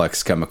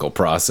complex chemical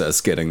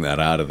process getting that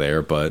out of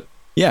there. But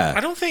yeah, I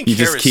don't think you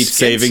hair just is keep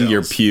skin saving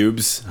your cells.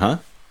 pubes, huh?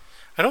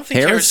 I don't think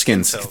Hair hair is is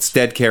skin cells. It's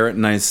dead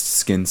keratinized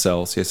skin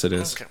cells. Yes, it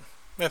is. Okay.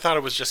 I thought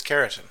it was just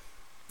keratin.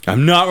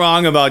 I'm not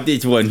wrong about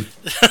this one.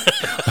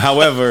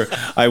 However,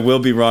 I will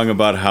be wrong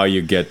about how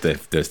you get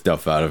the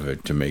stuff out of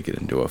it to make it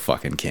into a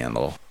fucking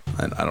candle.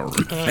 I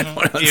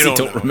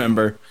don't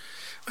remember.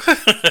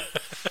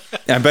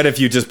 I bet if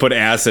you just put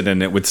acid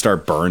in it would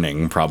start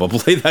burning,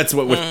 probably. That's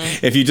what would...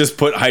 If you just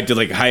put...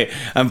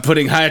 I'm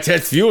putting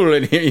high-tech fuel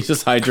in here. You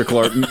just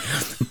hydrochloric...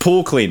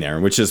 pool cleaner,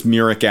 which is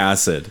muric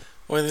acid.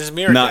 Well, there's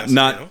muric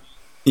acid,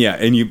 Yeah,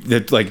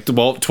 and like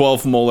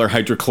 12 molar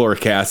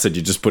hydrochloric acid,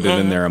 you just put it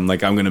in there. I'm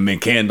going to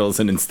make candles,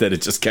 and instead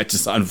it just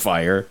catches on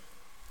fire.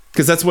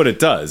 Because that's what it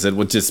does. It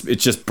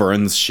just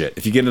burns shit.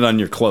 If you get it on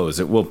your clothes,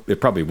 it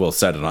probably will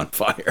set it on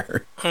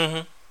fire.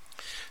 Mm-hmm.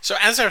 So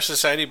as our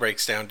society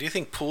breaks down, do you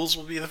think pools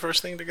will be the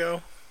first thing to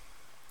go?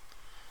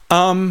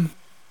 No.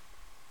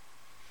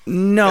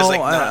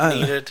 Not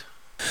needed?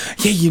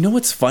 Yeah, you know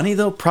what's funny,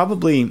 though?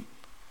 Probably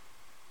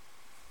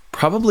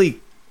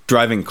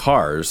driving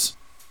cars,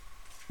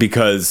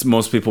 because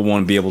most people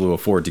won't be able to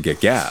afford to get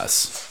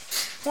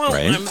gas. Well,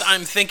 right?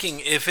 I'm thinking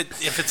if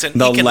it's an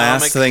the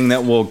last thing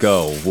that will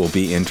go will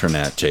be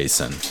internet,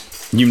 Jason.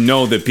 You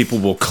know that people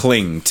will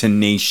cling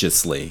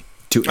tenaciously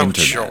to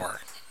internet.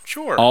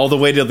 Sure. All the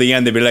way till the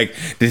end, they'd be like,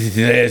 "This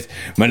is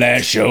my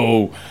last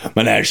show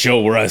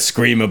where I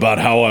scream about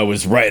how I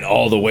was right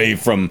all the way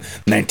from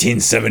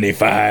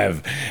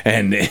 1975,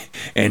 and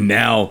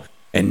now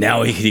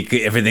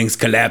everything's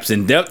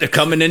collapsing. They're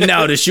coming in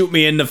now to shoot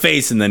me in the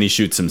face," and then he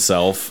shoots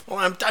himself. Well,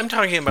 I'm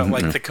talking about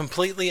like the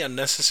completely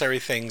unnecessary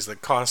things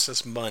that cost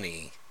us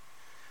money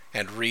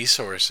and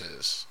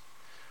resources.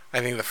 I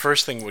think the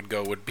first thing would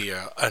be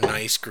a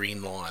nice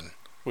green lawn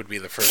would be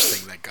the first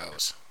thing that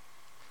goes.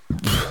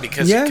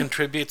 Because it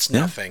contributes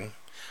nothing.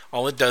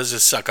 All it does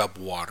is suck up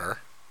water.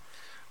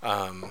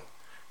 And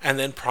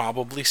then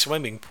probably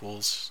swimming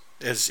pools.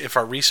 If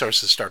our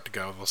resources start to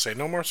go, they'll say,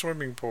 no more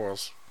swimming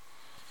pools.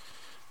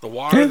 The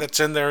water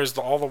that's in there is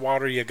all the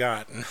water you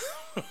got.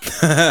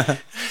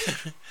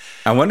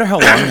 I wonder how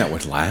long that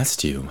would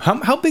last you.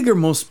 How big are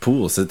most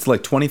pools? It's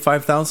like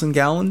 25,000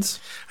 gallons?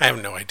 I have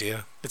no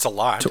idea. It's a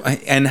lot.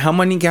 And how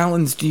many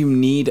gallons do you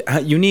need?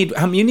 You need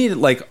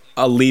like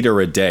a liter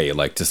a day,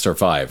 like to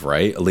survive,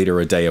 right? A liter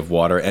a day of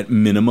water at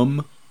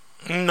minimum?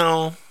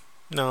 No.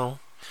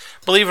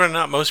 Believe it or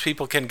not, most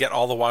people can get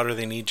all the water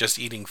they need just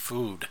eating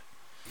food.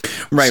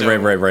 Right.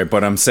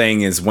 But I'm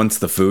saying is once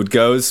the food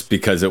goes,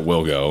 because it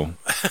will go,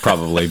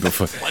 probably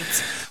before.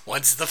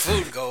 Once the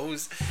food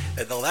goes,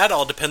 that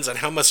all depends on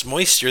how much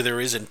moisture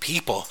there is in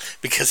people,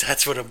 because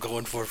that's what I'm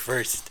going for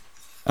first.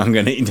 I'm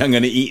gonna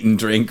eat and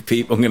drink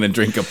people. I'm gonna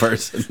drink a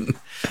person.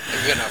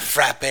 I'm gonna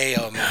frappe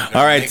them.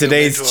 All right,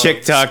 today's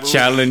Chick Talk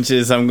challenge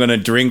is I'm gonna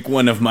drink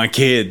one of my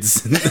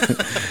kids.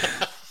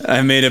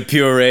 I made a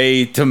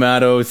puree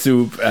tomato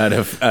soup out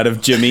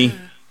of Jimmy.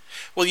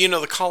 Well,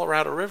 the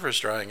Colorado River's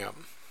drying up.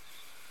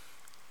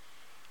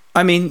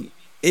 I mean,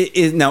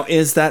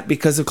 is that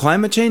because of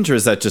climate change, or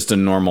is that just a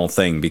normal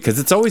thing? Because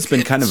it's always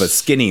been kind of a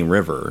skinny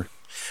river.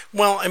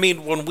 Well, I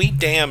mean, when we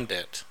dammed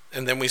it,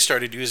 and then we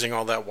started using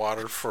all that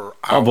water for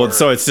our... Oh, well,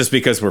 so it's just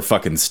because we're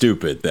fucking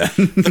stupid, then.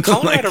 The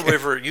Colorado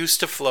River used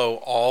to flow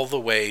all the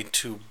way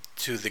to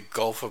the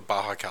Gulf of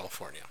Baja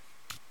California.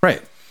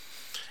 Right.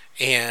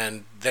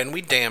 And then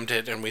we dammed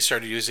it, and we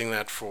started using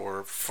that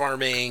for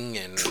farming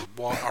and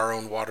our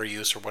own water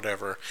use or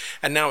whatever.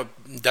 And now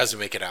it doesn't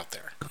make it out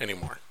there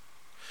anymore.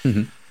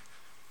 Mm-hmm.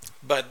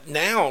 But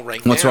now,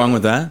 what's wrong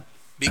with that?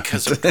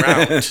 Because of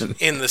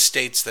drought in the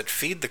states that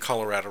feed the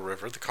Colorado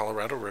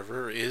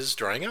River is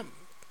drying up.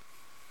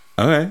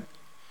 Okay.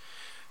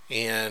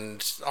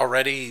 And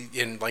already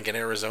in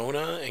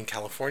Arizona and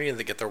California,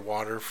 they get their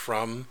water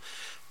from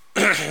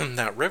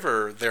that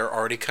river. They're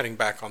already cutting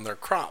back on their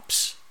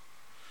crops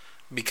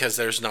because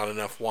there's not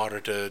enough water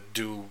to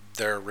do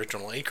their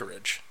original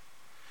acreage.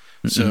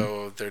 Mm-hmm.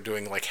 So they're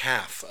doing like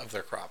half of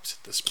their crops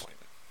at this point.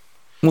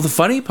 Well, the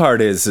funny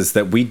part is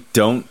that we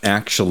don't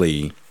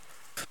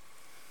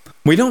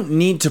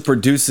need to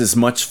produce as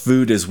much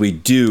food as we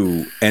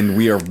do, and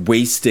we are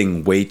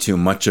wasting way too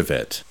much of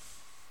it.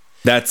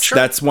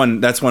 That's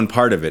one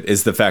part of it,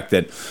 is the fact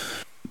that,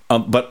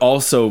 but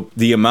also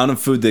the amount of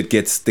food that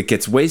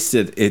gets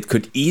wasted, it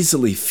could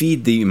easily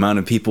feed the amount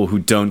of people who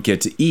don't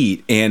get to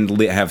eat and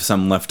have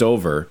some left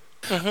over.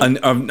 Mm-hmm.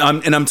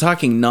 And I'm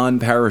talking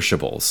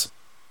non-perishables,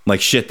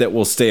 like shit that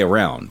will stay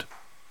around.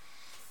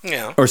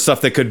 Yeah. Or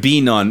stuff that could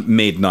be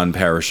made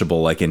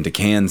non-perishable, like into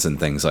cans and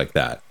things like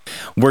that.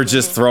 We're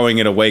just throwing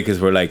it away because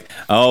we're like,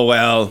 oh,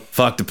 well,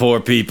 fuck the poor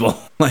people.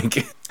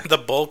 Like, the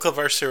bulk of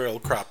our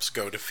cereal crops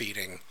go to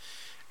feeding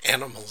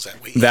animals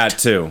that we eat. That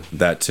too.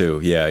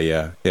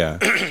 Yeah.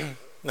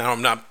 Now,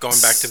 I'm not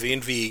going back to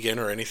being vegan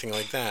or anything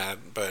like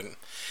that, but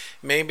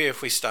maybe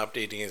if we stopped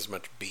eating as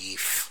much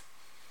beef.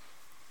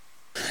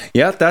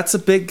 Yeah, that's a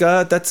big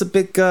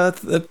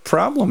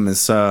problem.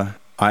 Is I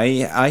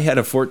had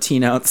a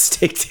 14-ounce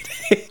steak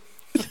today.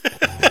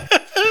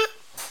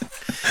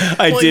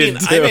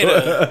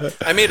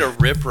 I made a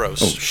rib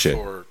roast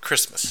for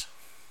Christmas.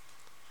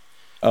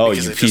 Oh,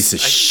 you piece of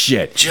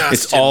shit.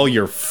 It's all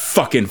your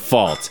fucking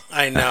fault.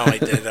 I know, I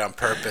did it on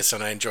purpose,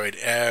 and I enjoyed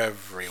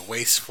every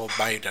wasteful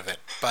bite of it.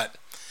 But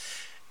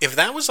if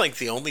that was like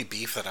the only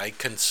beef that I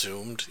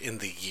consumed in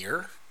the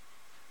year,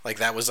 like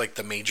that was like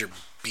the major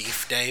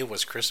beef day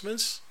was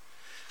Christmas,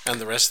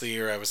 and the rest of the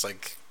year I was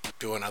like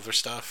doing other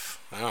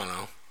stuff. I don't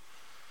know.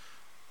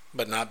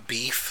 But not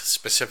beef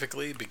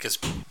specifically, because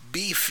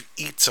beef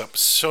eats up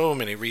so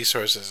many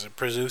resources. It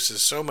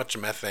produces so much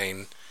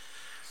methane.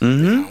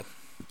 Mm-hmm. You know.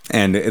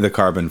 And the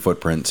carbon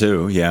footprint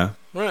too, yeah.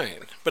 Right.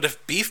 But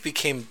if beef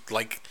became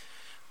like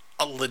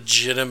a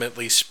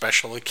legitimately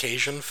special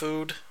occasion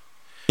food,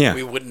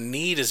 we wouldn't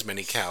need as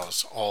many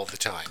cows all the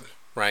time,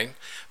 right?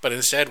 But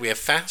instead we have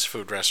fast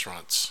food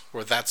restaurants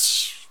where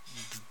that's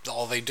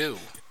all they do.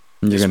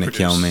 You're going to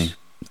kill me.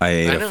 I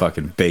ate a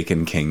fucking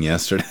Bacon King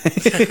yesterday.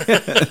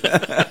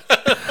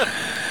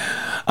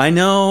 I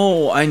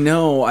know.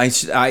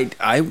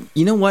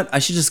 You know what? I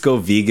should just go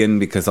vegan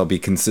because I'll be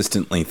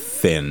consistently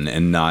thin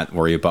and not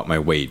worry about my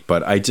weight.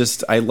 But I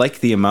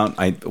like the amount.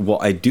 I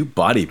do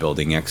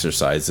bodybuilding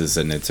exercises,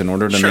 and it's in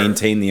order to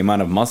maintain the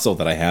amount of muscle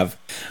that I have.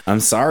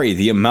 I'm sorry,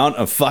 the amount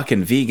of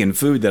fucking vegan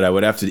food that I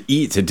would have to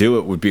eat to do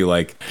it would be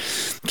like,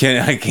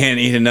 I can't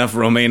eat enough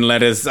romaine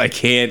lettuce. I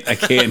can't.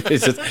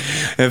 It's just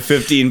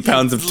 15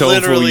 pounds of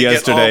tofu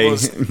yesterday.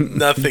 Get almost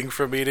nothing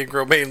from eating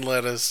romaine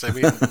lettuce. I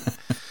mean.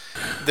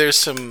 There's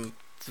some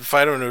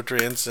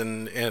phytonutrients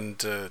and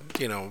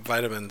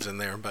vitamins in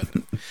there, but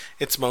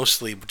it's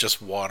mostly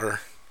just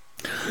water.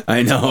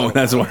 I know,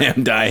 that's why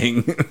I'm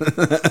dying.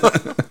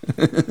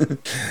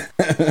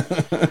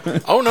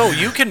 Oh no,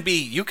 you can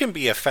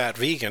be a fat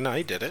vegan.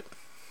 I did it.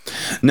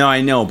 No,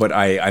 I know, but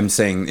I'm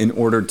saying in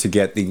order to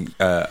get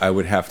I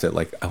would have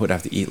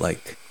to eat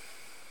like,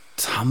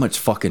 how much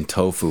fucking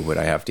tofu would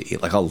I have to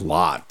eat? Like a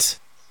lot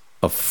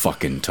of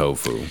fucking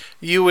tofu.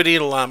 You would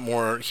eat a lot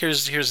more.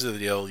 Here's the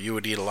deal. You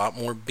would eat a lot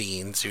more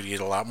beans. You'd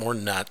eat a lot more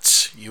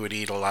nuts. You would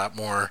eat a lot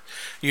more.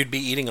 You'd be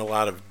eating a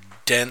lot of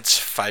dense,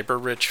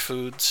 fiber-rich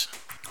foods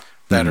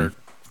that are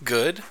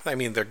good. I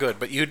mean, they're good,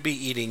 but you'd be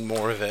eating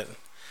more of it.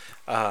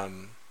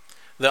 The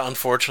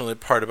unfortunate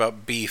part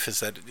about beef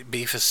is that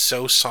beef is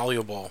so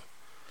soluble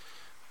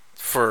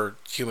for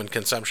human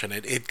consumption.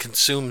 It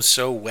consumes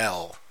so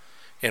well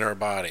in our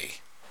body.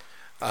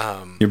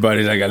 Your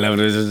body's like, I love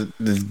it.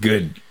 This is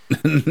good.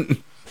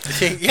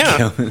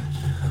 Yeah,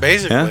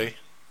 basically.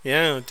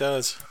 Yeah, it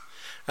does.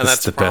 And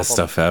that's the best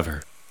stuff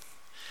ever.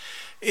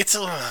 It's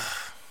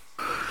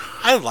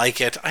I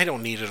like it. I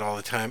don't need it all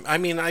the time. I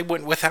mean, I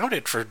went without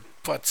it for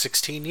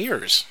 16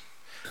 years,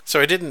 so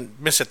I didn't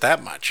miss it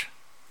that much.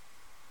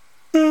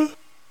 And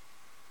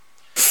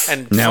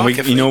now we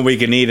know what we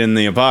can eat in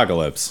the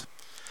apocalypse.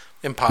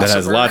 Impossible. That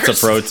has lots of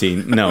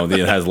protein. No,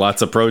 it has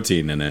lots of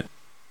protein in it.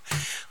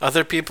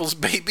 Other people's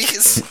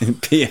babies.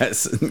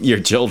 Yes,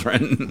 your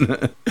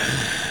children.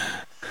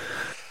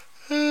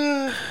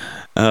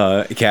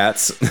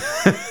 Cats.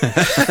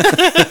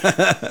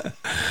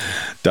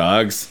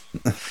 Dogs.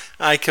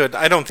 I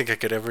don't think I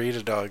could ever eat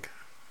a dog.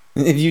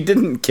 If you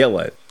didn't kill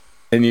it,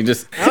 and you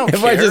just,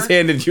 I just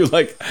handed you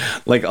like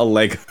a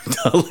leg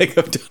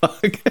of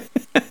dog.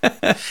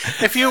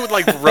 If you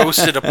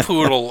roasted a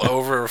poodle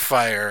over a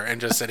fire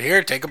and just said,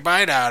 "Here, take a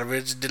bite out of it.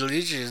 It's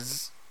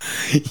delicious."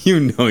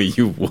 You know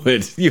you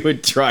would. You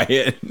would try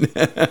it.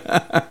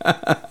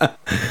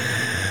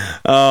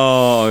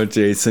 Oh,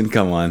 Jason,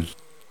 come on.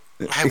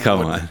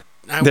 Come on.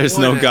 There's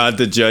no God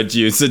to judge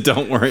you, so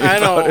don't worry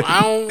about it.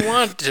 I don't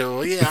want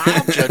to. Yeah,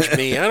 I'll judge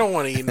me. I don't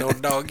want to eat no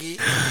doggy.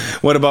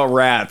 What about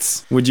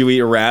rats? Would you eat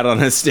a rat on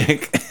a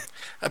stick?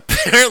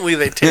 Apparently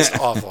they taste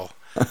awful.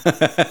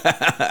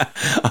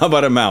 How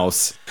about a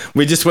mouse?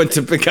 We just went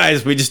to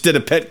we just did a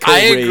Petco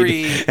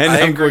raid,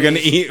 and we're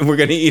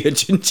gonna eat a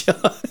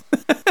chinchilla.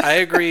 I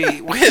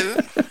agree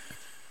with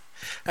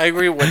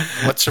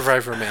what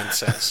Survivor Man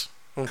says.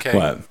 Okay.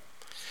 What?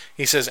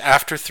 He says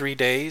after 3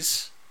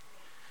 days,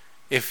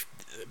 if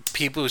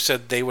people who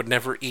said they would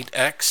never eat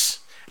X,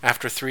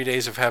 after 3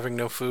 days of having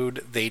no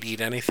food, they'd eat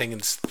anything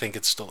and think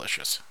it's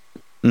delicious.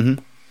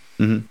 Mm-hmm.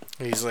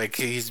 Mm-hmm. He's like,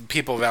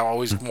 people have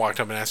always walked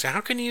up and asked,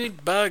 how can you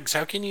eat bugs?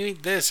 How can you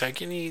eat this? How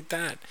can you eat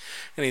that?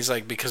 And he's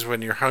like, because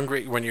when you're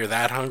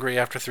that hungry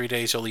after 3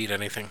 days, you'll eat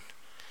anything.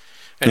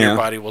 And your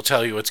body will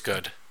tell you it's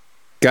good.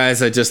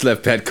 Guys, I just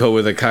left Petco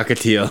with a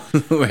cockatiel.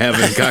 We're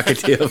having a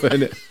cockatiel.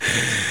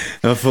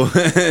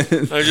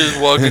 I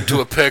just walked into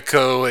a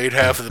Petco, ate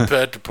half of the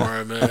pet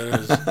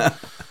department.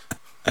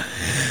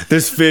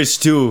 There's fish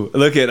too.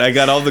 Look I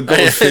got all the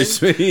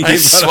goldfish. I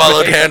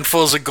swallowed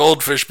handfuls of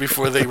goldfish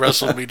before they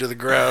wrestled me to the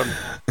ground.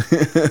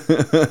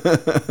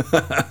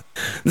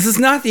 This is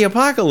not the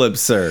apocalypse,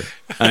 sir.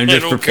 I'm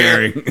just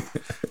preparing.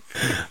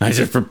 I'm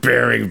just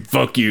preparing.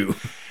 Fuck you.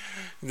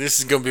 This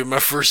is gonna be my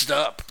first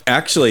stop.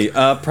 Actually,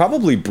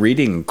 probably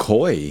breeding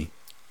koi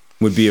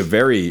would be a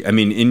very. But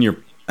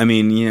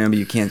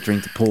you can't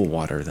drink the pool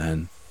water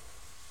then.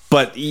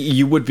 But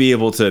you would be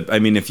able to. I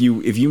mean, if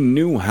you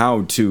knew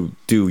how to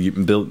do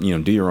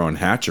your own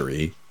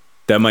hatchery,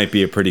 that might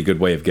be a pretty good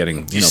way of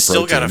getting. You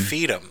still gotta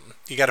feed them.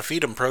 You gotta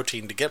feed them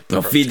protein to get.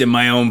 I'll feed them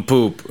my own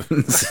poop.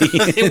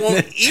 They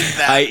won't eat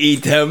that. I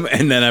eat them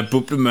and then I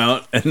poop them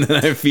out and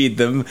then I feed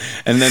them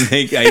and then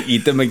I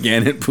eat them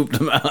again and poop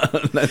them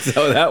out. That's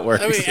how that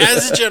works. I mean,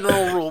 as a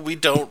general rule, we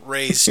don't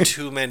raise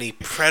too many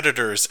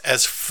predators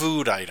as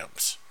food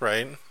items,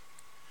 right?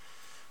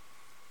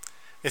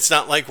 It's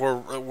not like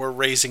we're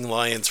raising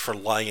lions for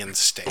lion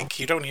steak.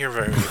 You don't hear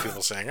very many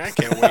people saying, "I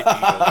can't wait to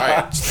eat a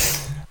lion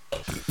steak."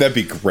 That'd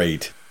be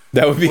great.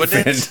 That would be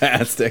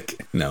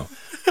fantastic. No,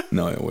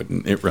 it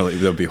wouldn't. That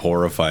would be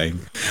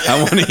horrifying. I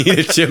want to eat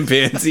a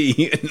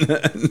chimpanzee.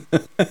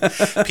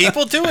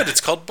 People do it.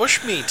 It's called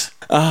bushmeat.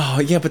 Oh,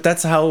 yeah, but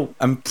that's how,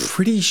 I'm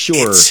pretty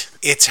sure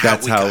it's how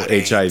that's we how got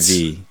HIV.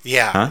 AIDS.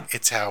 Yeah, huh?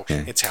 it's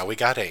how we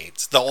got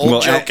AIDS. The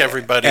old joke,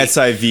 everybody.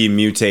 SIV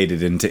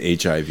mutated into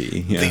HIV.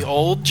 Yeah. The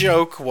old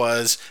joke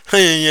was,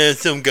 hey, yeah,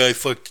 some guy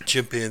fucked a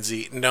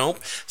chimpanzee. Nope.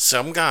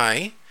 Some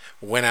guy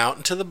went out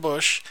into the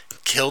bush,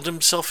 killed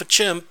himself a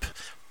chimp,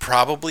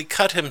 probably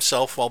cut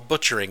himself while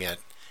butchering it,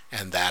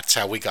 and that's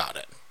how we got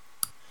it.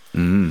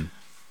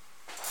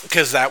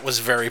 Because that was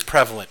very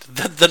prevalent.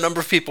 The number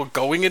of people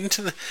going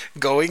into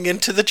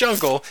the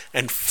jungle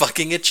and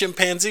fucking a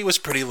chimpanzee was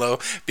pretty low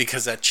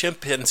because that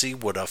chimpanzee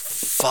would have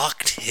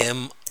fucked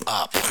him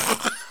up.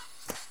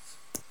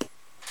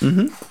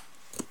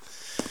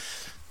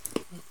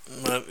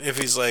 But if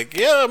he's like,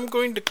 yeah, I'm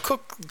going to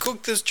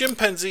cook this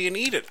chimpanzee and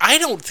eat it. I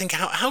don't think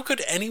how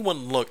could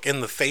anyone look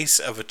in the face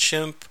of a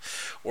chimp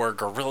or a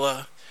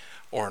gorilla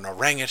or an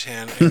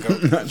orangutan and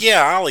go,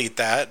 yeah, I'll eat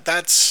that.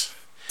 That's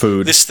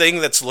food. This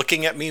thing that's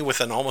looking at me with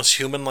an almost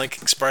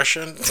human-like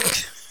expression.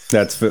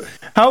 That's food.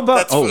 How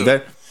about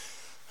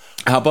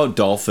How about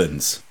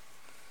dolphins?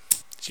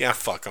 Yeah,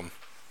 fuck them.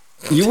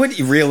 You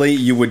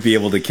would be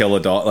able to kill a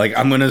dolphin. Like,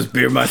 I'm gonna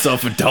spear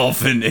myself a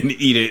dolphin and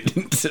eat it.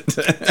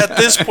 At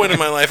this point in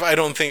my life, I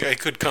don't think I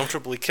could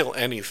comfortably kill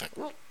anything.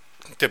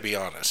 To be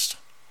honest,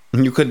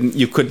 you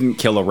couldn't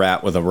kill a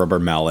rat with a rubber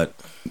mallet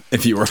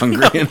if you were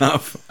hungry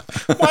enough.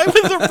 Why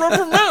with a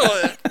rubber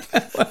mallet?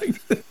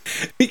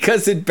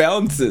 Because it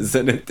bounces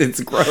and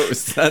it's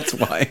gross. That's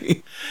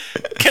why.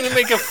 Can it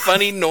make a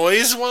funny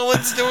noise while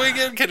it's doing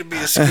it? Can it be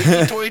a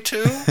squeaky toy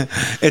too?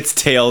 Its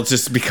tail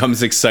just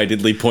becomes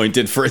excitedly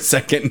pointed for a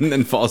second and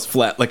then falls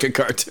flat like a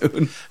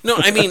cartoon. No,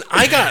 I mean,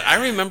 I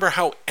remember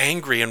how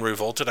angry and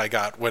revolted I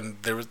got when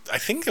I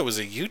think there was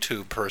a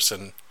YouTube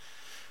person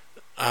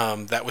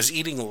that was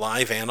eating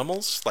live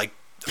animals, like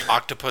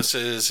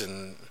octopuses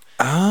and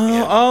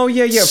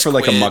yeah, for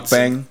like a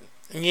mukbang.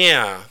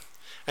 Yeah.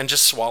 And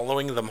just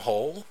swallowing them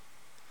whole.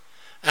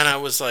 And I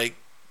was like,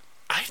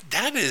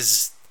 that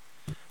is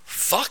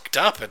fucked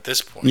up at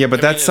this point. Yeah, but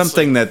that's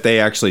something that they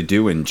actually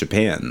do in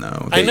Japan,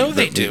 though. I know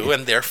they do,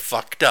 and they're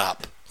fucked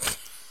up.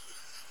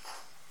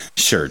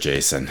 Sure,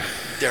 Jason.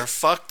 They're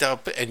fucked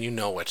up, and you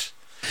know it.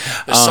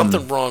 There's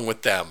something wrong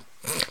with them.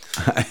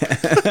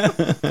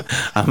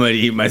 I'm going to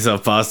eat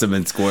myself possum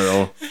and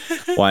squirrel.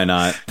 Why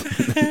not?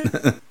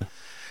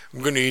 I'm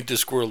going to eat the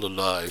squirrel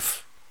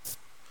alive.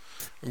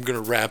 I'm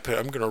going to wrap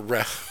it.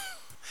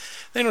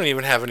 They don't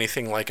even have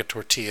anything like a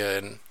tortilla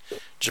in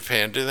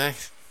Japan, do they?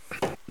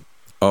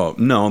 Oh,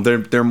 no,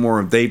 they're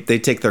more, they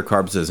take their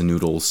carbs as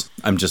noodles.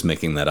 I'm just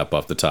making that up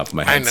off the top of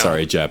my head.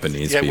 Sorry,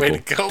 Japanese people. Yeah, way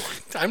to go.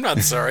 I'm not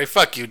sorry.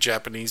 Fuck you,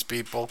 Japanese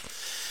people.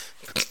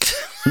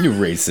 You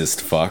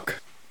racist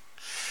fuck.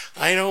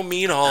 I don't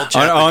mean all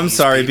Japanese I'm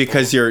sorry, people.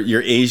 because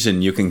you're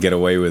Asian, you can get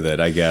away with it,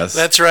 I guess.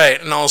 That's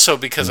right. And also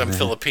because I'm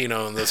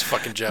Filipino and those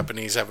fucking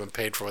Japanese haven't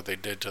paid for what they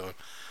did to them.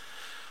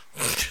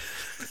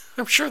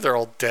 I'm sure they're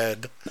all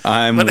dead.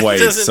 I'm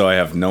white, so I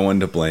have no one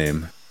to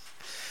blame.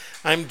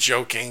 I'm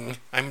joking.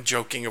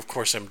 Of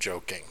course I'm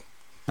joking.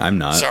 I'm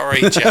not.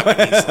 Sorry,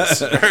 Japanese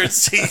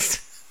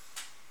listeners.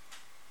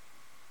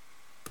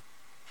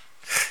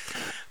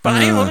 But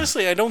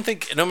I don't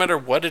think, no matter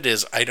what it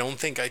is, I don't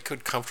think I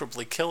could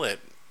comfortably kill it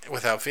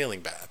without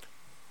feeling bad.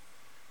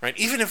 Right?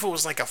 Even if it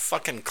was like a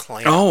fucking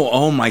clam.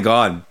 Oh my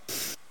God.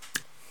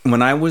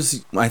 When I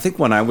was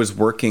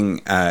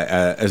working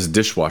as a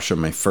dishwasher,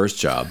 my first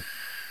job,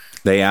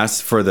 they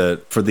asked for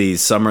the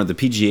summer, the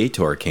PGA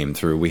Tour came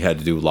through. We had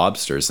to do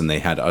lobsters, and they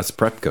had us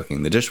prep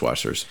cooking the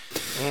dishwashers.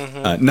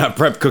 Mm-hmm. Not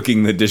prep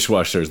cooking the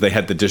dishwashers. They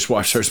had the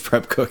dishwashers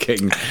prep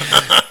cooking,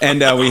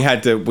 and we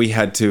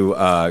had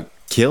to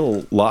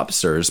kill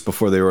lobsters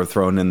before they were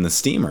thrown in the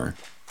steamer.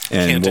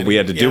 And what we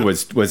had to do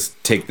was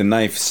take the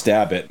knife,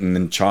 stab it, and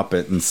then chop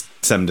it and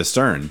stem to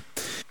stern.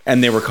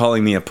 And they were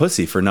calling me a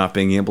pussy for not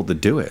being able to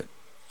do it.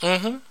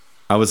 Mm-hmm.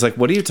 I was like,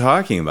 "What are you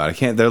talking about? I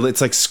can't." It's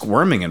like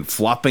squirming and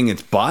flopping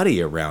its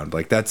body around.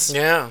 Like that's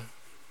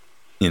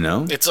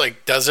It's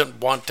like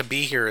doesn't want to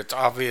be here. It's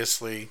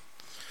obviously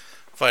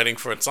fighting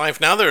for its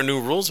life. Now there are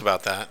new rules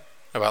about that,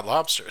 about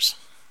lobsters.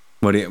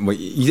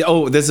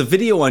 There's a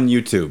video on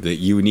YouTube that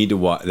you need to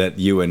watch, that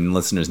you and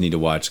listeners need to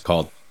watch,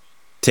 called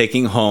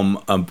 "Taking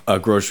Home a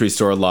Grocery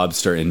Store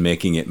Lobster and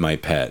Making It My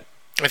Pet."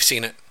 I've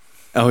seen it.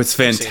 Oh, it's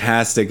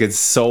fantastic! It's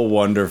so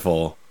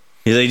wonderful.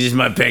 He's like, "Just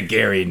my pet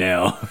Gary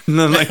now."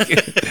 And I'm like,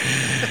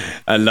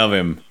 I love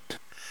him.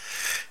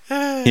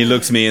 He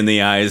looks me in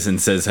the eyes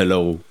and says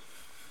hello.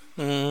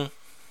 Mm.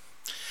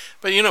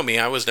 But you know me,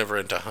 I was never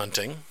into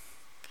hunting.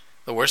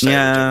 The worst I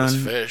ever did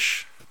was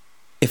fish.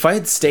 If I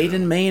had stayed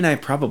in Maine, I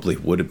probably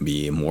would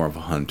be more of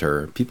a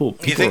hunter. People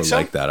are so?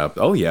 like that up.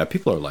 Oh yeah,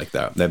 people are like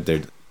that.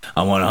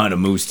 I want to hunt a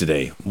moose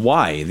today.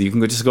 Why? You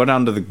can just go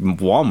down to the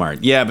Walmart.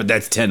 Yeah, but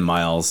that's 10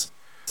 miles.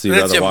 So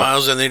that's 10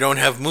 miles, and they don't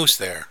have moose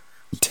there.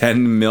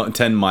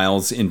 10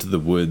 miles into the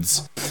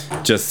woods,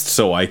 just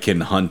so I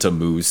can hunt a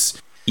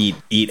moose,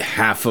 eat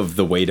half of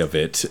the weight of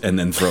it, and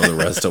then throw the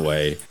rest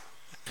away.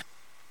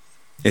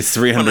 It's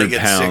 300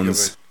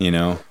 pounds, you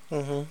know.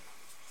 Mm-hmm.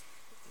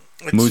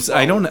 Moose.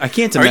 I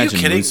can't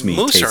imagine moose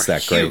meat tastes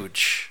that great.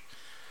 Huge.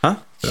 Huh?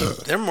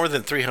 They're more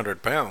than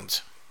 300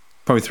 pounds.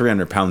 Probably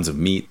 300 pounds of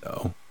meat,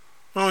 though.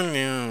 Oh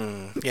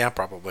no. Yeah,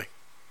 probably.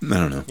 I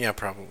don't know. Yeah,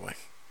 probably.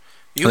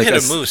 You hit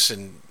a moose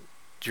and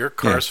your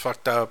car's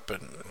fucked up,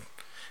 and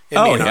it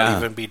may not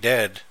even be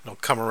dead. It'll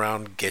come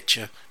around and get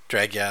you,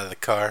 drag you out of the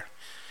car,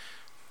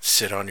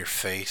 sit on your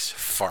face,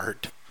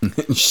 fart.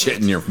 Shit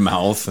in your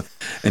mouth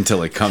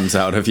until it comes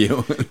out of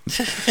you.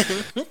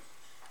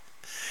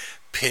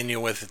 Pin you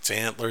with its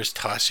antlers,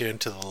 toss you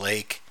into the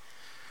lake,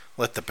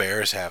 let the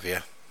bears have you.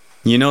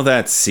 You know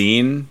that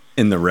scene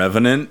in The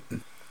Revenant?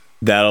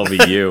 That'll be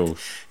you.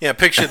 Yeah,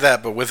 picture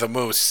that, but with a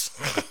moose.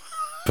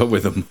 But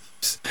with a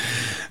moose.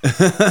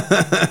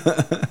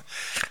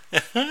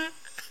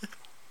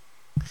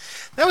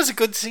 That was a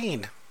good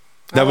scene.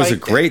 That was a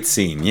great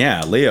scene.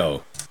 Yeah,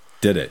 Leo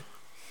did it.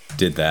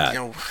 Did that. You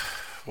know,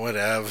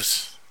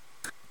 whatevs.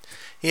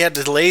 He had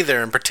to lay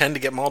there and pretend to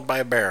get mauled by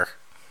a bear.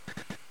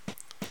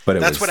 But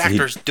that's what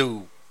actors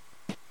do.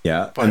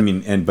 Yeah,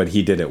 but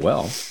he did it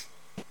well.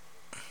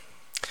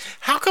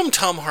 How come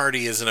Tom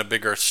Hardy isn't a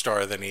bigger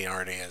star than he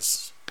already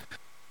is?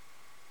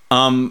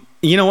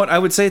 You know what? I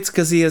would say it's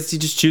because he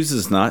just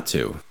chooses not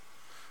to.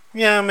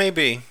 Yeah,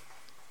 maybe.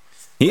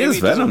 He is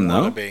Venom,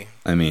 though.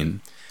 I mean,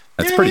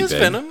 that's pretty big.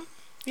 Venom.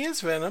 He is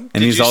Venom.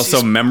 And he's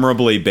also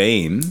memorably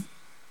Bane.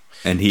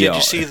 And did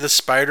you see the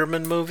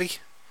Spider-Man movie?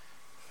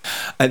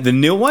 The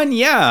new one?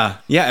 Yeah.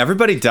 Yeah,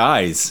 everybody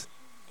dies.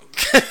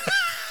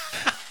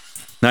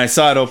 Now, I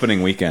saw it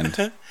opening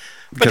weekend.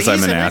 Because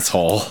I'm an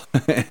asshole.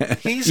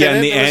 He's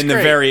in it. The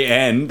very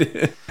end.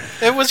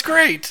 It was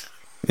great.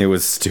 It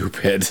was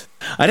stupid.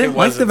 I didn't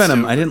like the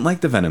Venom. I didn't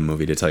like the Venom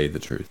movie, to tell you the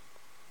truth.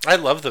 I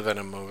love the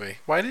Venom movie.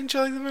 Why didn't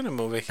you like the Venom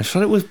movie? I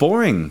thought it was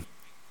boring.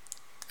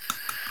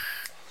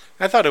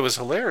 I thought it was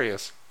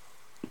hilarious.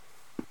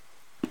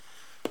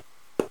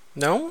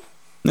 No?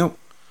 Nope.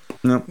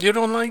 No. You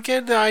don't like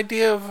it? The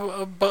idea of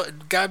a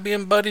guy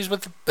being buddies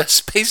with a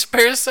space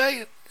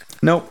parasite?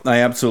 Nope. I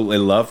absolutely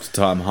loved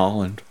Tom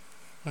Holland.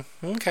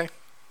 Okay.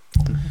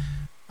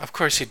 Of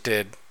course he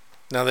did.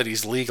 Now that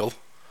he's legal.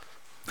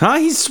 Huh?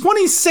 He's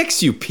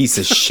 26, you piece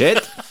of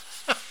shit.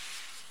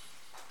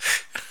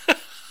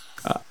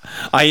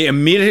 I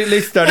immediately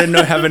started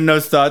having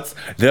those thoughts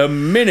the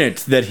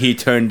minute that he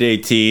turned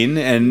 18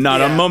 and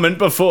not a moment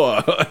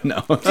before.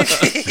 No.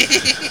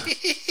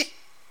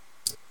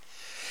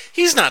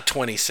 He's not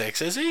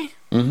 26, is he?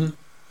 Mm-hmm.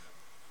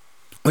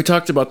 We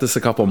talked about this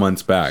a couple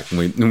months back.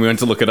 We went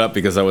to look it up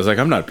because I was like,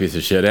 I'm not a piece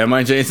of shit, am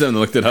I, Jason? And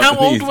looked it up. How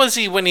old was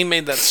he when he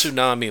made that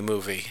Tsunami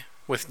movie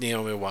with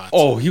Naomi Watts?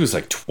 Oh, he was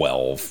like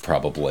 12,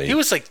 probably. He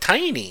was like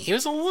tiny. He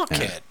was a little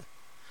kid.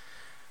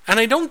 And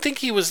I don't think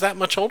he was that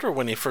much older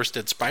when he first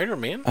did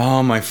Spider-Man.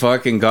 Oh, my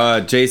fucking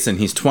God. Jason,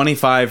 he's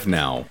 25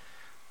 now.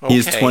 Okay.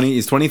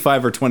 He's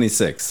 25 or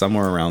 26,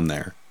 somewhere around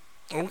there.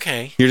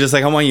 Okay. You're just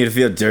like, I want you to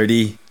feel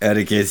dirty,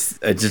 Atticus.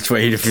 I just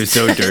want you to feel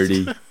so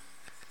dirty.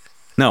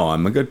 No,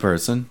 I'm a good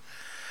person.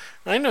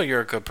 I know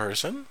you're a good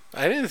person.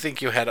 I didn't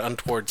think you had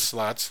untoward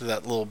slots to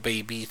that little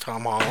baby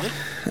Tom Holland.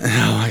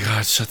 Oh my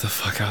God, shut the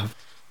fuck up.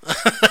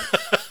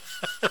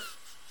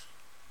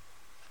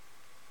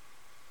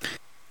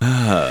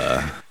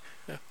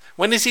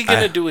 When is he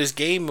going to do his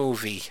gay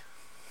movie?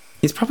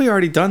 He's probably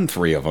already done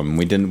 3 of them.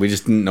 We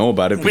just didn't know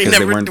about it because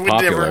they weren't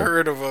popular. We never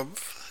heard of them.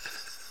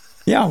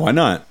 Yeah, why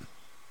not?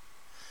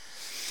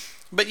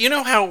 But you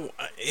know how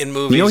in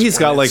movies... You know he's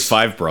got like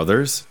 5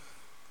 brothers?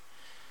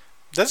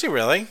 Does he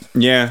really?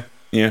 Yeah.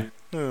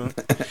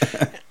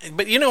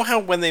 But you know how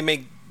when they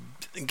make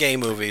gay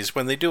movies,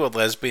 when they do a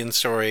lesbian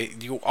story,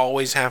 you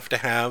always have to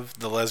have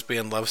the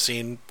lesbian love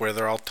scene where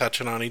they're all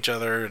touching on each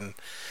other and,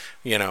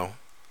 you know,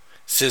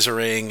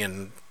 scissoring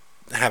and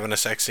having a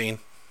sex scene?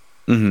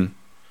 Mm-hmm.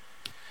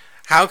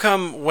 How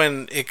come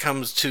when it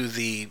comes to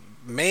the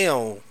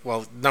male,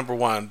 well, number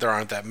one, there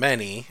aren't that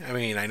many. I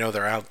mean, I know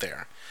they're out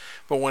there.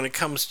 But when it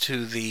comes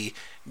to the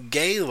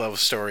gay love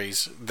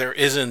stories, there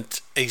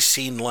isn't a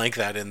scene like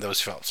that in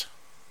those films.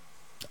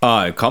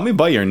 Call Me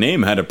By Your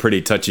Name had a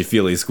pretty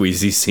touchy-feely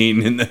squeezy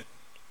scene in the...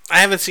 I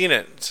haven't seen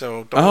it,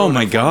 so don't Oh ruin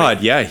my it for God!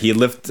 me. Yeah, he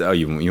lived. Oh,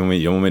 you want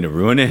me to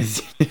ruin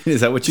it?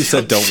 Is that what you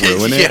said? Don't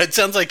ruin it. Yeah, it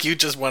sounds like you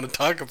just want to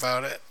talk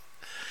about it.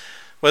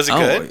 Was it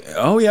good?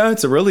 Oh yeah,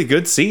 it's a really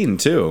good scene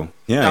too.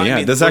 Yeah, No, I yeah.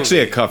 mean There's the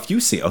actually movie. a few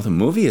scenes. Oh, the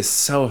movie is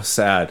so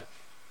sad.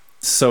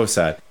 So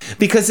sad.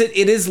 Because it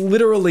is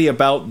literally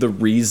about the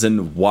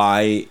reason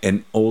why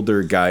an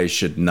older guy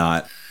should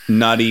not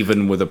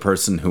even with a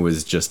person who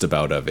is just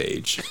about of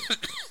age.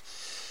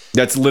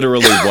 That's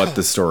literally what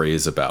the story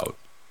is about.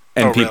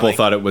 And Oh, people really?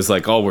 thought it was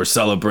like, oh, we're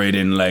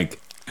celebrating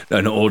like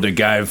an older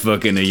guy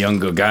fucking a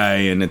younger guy,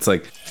 and it's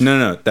like,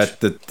 no,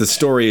 that the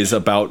story is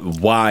about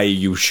why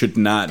you should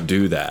not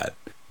do that.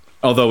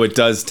 Although it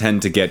does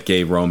tend to get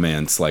gay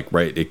romance, like,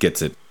 right, it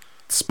gets it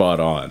spot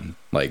on.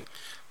 Like,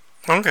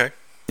 Okay.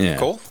 yeah.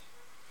 Cool.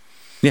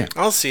 Yeah.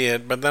 I'll see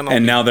it, but then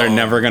And now they're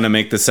never going to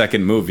make the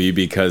second movie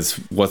because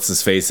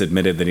what's-his-face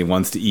admitted that he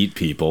wants to eat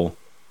people.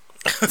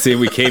 See,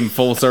 we came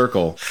full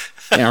circle.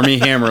 Armie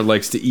Hammer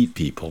likes to eat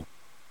people.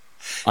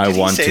 Did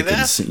he say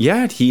that?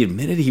 Yeah, he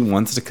admitted he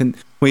wants to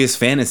well, he has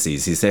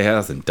fantasies. He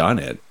hasn't done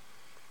it.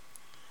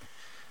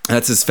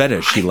 That's his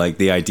fetish. He liked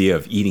the idea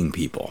of eating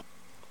people.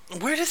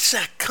 Where does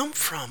that come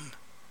from?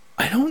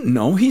 I don't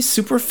know. He's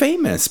super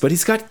famous, but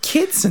he's got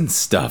kids and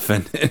stuff.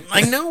 And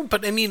I know,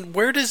 but I mean,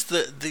 where does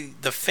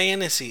the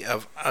fantasy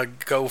of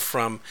go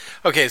from?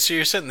 Okay, so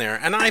you're sitting there,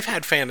 and I've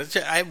had fantasy.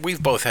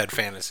 We've both had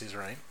fantasies,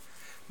 right?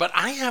 But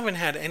I haven't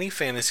had any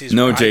fantasies.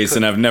 No, where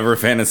Jason, I've never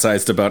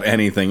fantasized about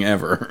anything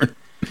ever.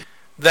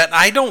 That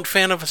I don't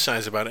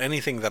fantasize about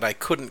anything that I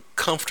couldn't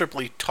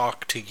comfortably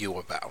talk to you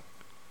about,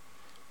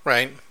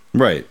 right?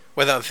 Right.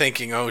 Without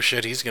thinking, oh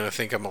shit, he's gonna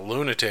think I'm a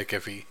lunatic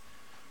if he,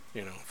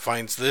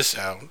 finds this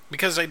out.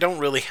 Because I don't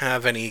really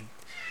have any,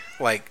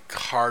 like,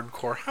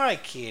 hardcore. Hi,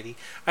 kitty.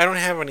 I don't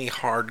have any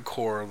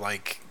hardcore,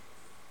 like,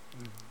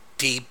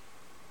 deep,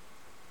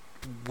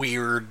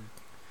 weird,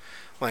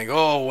 like,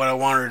 oh, what I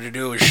want her to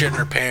do is shit in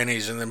her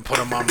panties and then put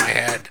them on my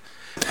head.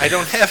 I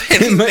don't have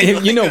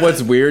anything. You know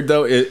what's weird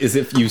though is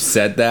if you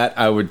said that,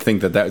 I would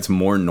think that that's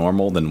more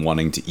normal than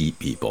wanting to eat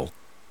people.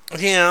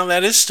 Yeah,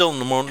 that is still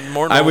more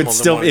normal. I would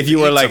still, if you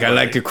were like, somebody. I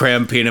like to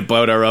cram peanut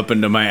butter up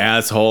into my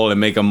asshole and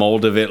make a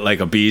mold of it like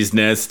a bee's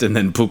nest and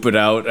then poop it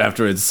out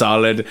after it's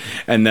solid,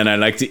 and then I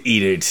like to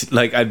eat it.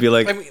 Like, I'd be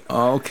like, I mean,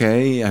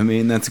 okay, I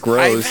mean, that's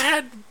gross. I've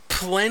had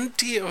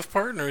plenty of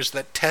partners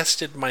that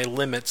tested my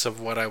limits of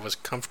what I was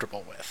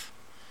comfortable with.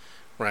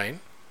 Right?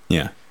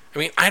 Yeah. I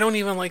mean, I don't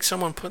even like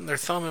someone putting their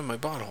thumb in my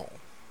butthole.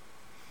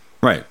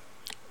 Right.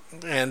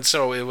 And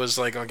so it was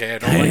like, okay, I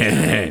don't like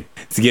it.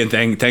 So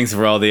again, thanks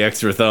for all the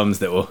extra thumbs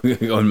that will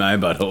go in my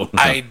butthole.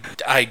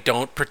 I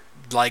don't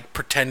like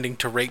pretending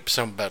to rape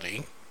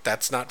somebody.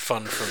 That's not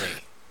fun for me.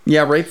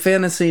 Yeah, rape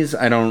fantasies.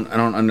 I don't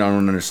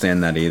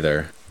understand that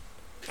either.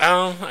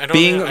 Oh, I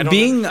don't.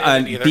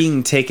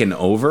 Being taken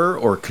over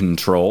or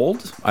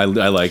controlled. I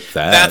like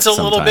that. That's a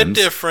little bit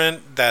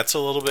different. That's a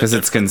little bit because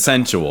it's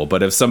consensual.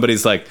 But if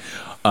somebody's like,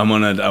 I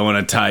want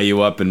to tie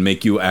you up and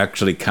make you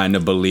actually kind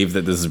of believe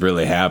that this is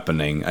really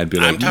happening, I'd be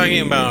like, I'm talking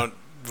about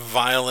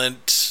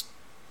violent,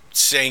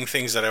 saying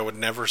things that I would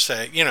never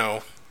say.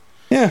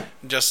 Yeah.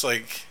 Just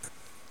like.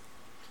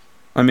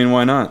 I mean,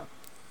 why not?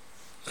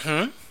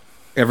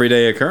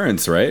 Everyday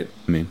occurrence, right?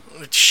 I mean,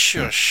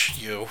 shush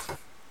you.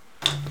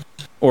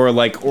 Or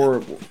yeah.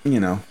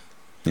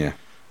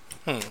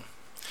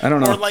 I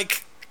don't know. Or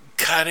like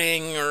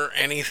cutting or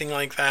anything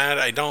like that.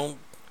 I don't.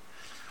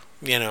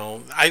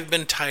 I've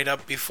been tied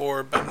up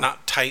before, but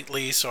not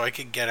tightly, so I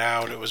could get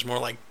out. It was more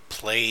like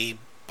play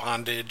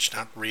bondage,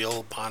 not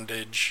real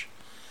bondage.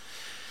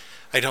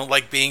 I don't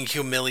like being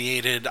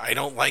humiliated. I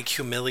don't like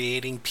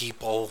humiliating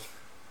people.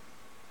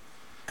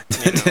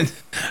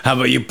 How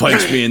about you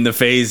punch me in the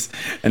face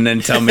and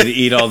then tell me to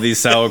eat all these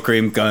sour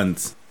cream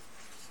guns?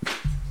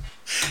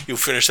 You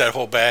finish that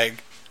whole bag,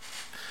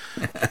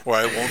 or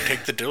I won't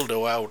take the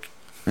dildo out.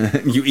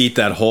 You eat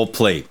that whole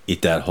plate.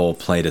 Eat that whole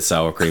plate of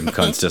sour cream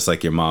cunts, just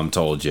like your mom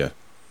told you.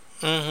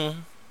 I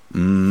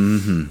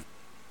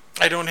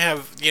don't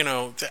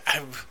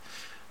have,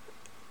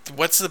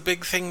 what's the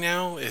big thing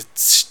now? It's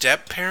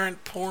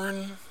step-parent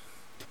porn?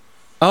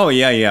 Oh,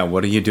 yeah.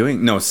 What are you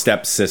doing? No,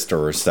 step-sister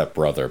or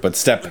step-brother. But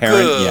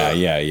step-parent,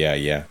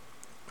 yeah.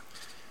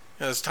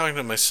 I was talking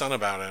to my son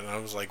about it, and I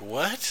was like,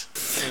 what?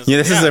 Yeah,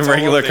 this is a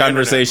regular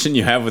conversation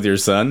you have with your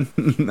son?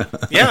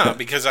 Yeah,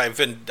 because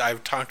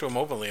I've talked to him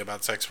openly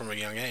about sex from a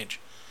young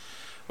age.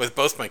 With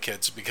both my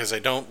kids, because I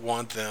don't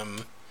want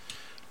them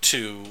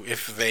to,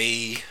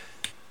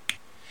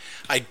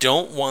 I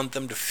don't want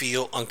them to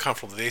feel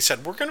uncomfortable. They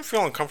said, we're going to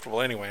feel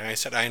uncomfortable anyway. And I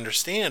said, I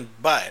understand,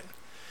 but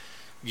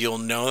you'll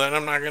know that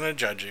I'm not going to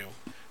judge you.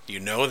 You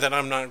know that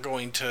I'm not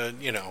going to,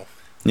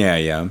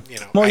 Yeah.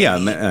 Well,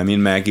 I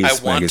mean, Maggie's I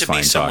want Maggie's to be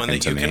fine someone talking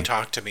that you to can me.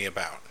 talk to me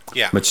about.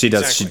 Yeah, But she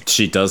does. exactly.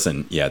 She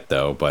doesn't yet,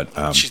 though.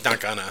 But She's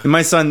not gonna.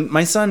 My son.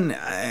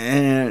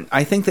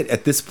 I think that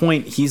at this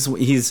point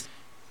he's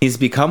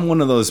become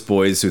one of those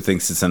boys who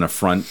thinks it's an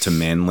affront to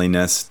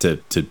manliness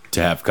to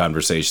have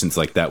conversations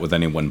like that with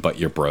anyone but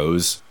your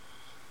bros.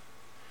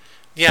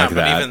 Yeah, like but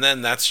that. even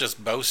then, that's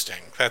just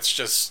boasting. That's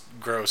just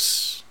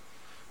gross.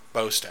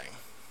 boasting.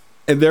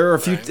 And there are a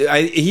few.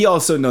 He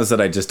also knows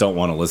that I just don't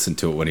want to listen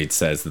to it when he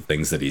says the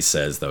things that he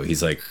says. Though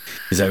he's like,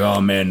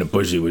 "Oh man, the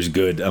pussy was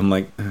good." I'm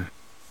like,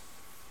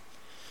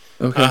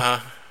 okay,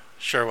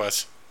 sure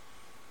was.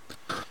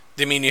 Do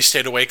you mean you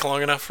stayed awake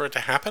long enough for it to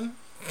happen?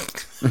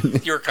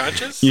 You were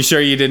conscious? You sure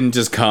you didn't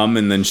just come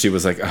and then she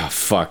was like, "Oh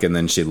fuck," and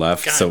then she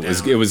left? God, so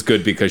it was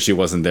good because she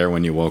wasn't there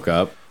when you woke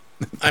up.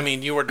 I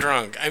mean, you were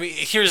drunk. I mean,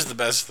 here's the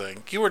best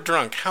thing: you were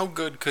drunk. How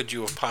good could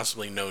you have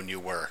possibly known you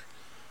were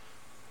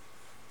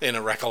in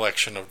a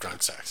recollection of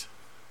drunk sex?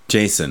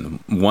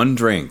 Jason, one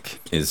drink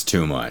is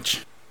too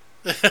much.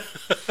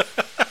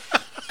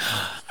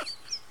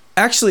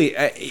 Actually,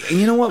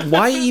 you know what?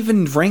 Why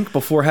even drink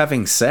before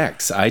having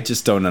sex? I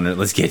just don't understand.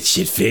 Let's get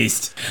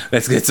shit-faced.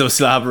 Let's get so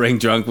slobbering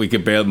drunk we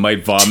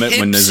might vomit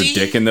when there's a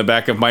dick in the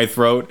back of my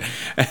throat.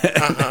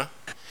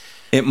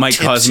 It might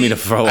cause me to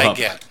throw up.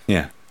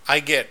 I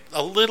get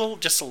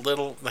just a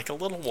little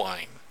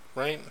wine,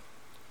 right?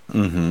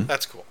 Mm-hmm.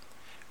 That's cool.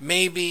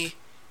 Maybe.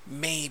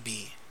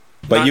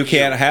 But you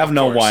can't have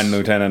no wine,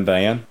 Lieutenant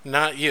Dan.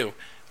 Not you,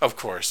 of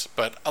course.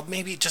 But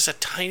maybe just a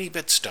tiny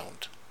bit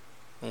stoned.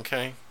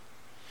 Okay?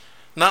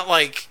 Not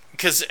like,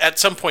 because at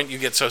some point you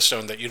get so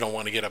stoned that you don't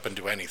want to get up and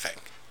do anything.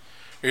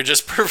 You're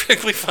just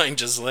perfectly fine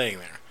just laying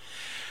there.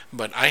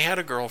 But I had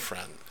a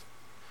girlfriend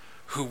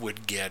who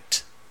would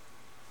get,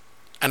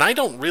 and I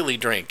don't really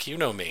drink, you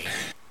know me.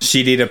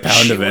 She'd eat a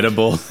pound of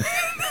edible.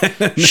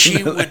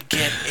 She would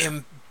get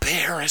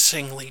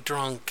embarrassingly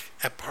drunk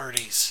at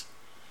parties.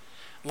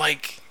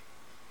 Like,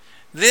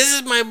 this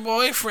is my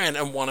boyfriend,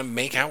 and want to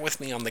make out with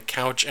me on the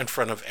couch in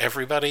front of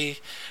everybody.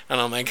 And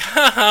I'm like,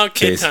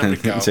 okay, time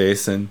to go.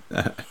 Jason.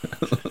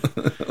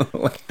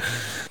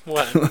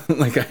 What?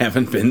 Like I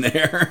haven't been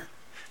there.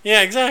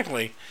 Yeah,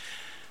 exactly.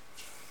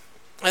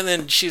 And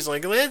then she's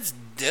like, let's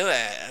do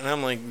it. And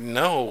I'm like,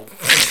 no.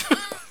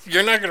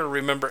 You're not going to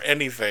remember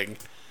anything.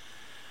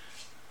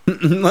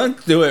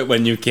 Let's do it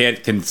when you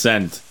can't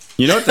consent.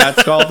 You know what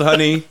that's called,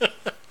 honey?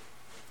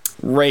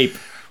 Rape.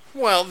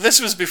 Well, this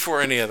was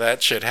before any of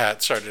that shit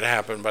started to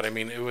happen, but I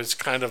mean, it was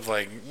kind of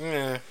like,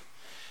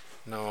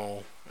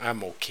 no,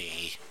 I'm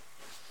okay.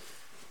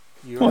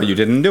 Well, you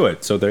didn't do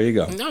it, so there you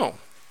go.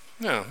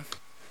 No.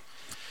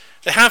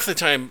 Half the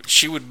time,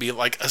 she would be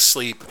like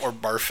asleep or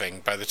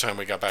barfing by the time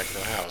we got back to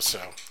the house,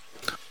 so.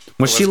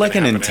 Was she like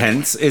an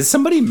intense? Anyway. Is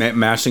somebody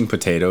mashing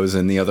potatoes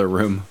in the other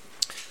room?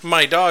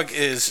 My dog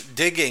is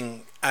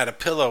digging at a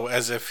pillow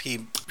as if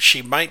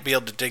she might be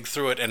able to dig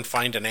through it and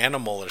find an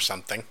animal or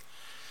something.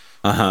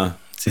 Dog.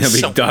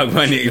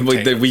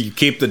 We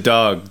keep the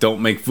dog.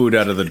 Don't make food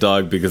out of the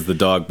dog because the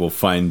dog will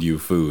find you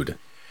food.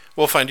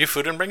 We'll find you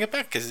food and bring it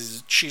back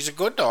because she's a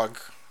good dog,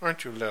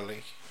 aren't you,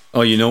 Lily?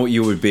 Oh, you know what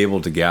you would be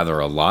able to gather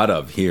a lot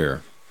of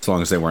here, as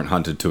long as they weren't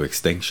hunted to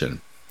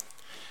extinction?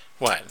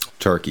 What?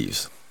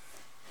 Turkeys.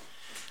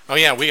 Oh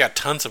yeah, we got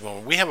tons of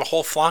them. We have a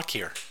whole flock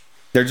here.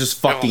 They're just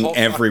fucking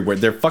everywhere.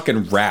 They're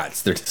fucking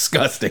rats. They're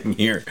disgusting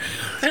here.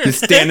 They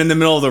stand in the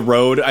middle of the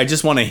road. I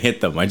just want to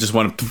hit them. I just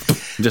want to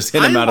just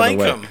hit them out of the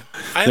way.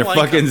 They're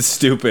fucking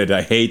stupid.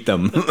 I hate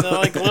them. They're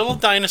like little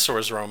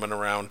dinosaurs roaming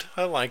around.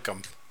 I like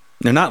them.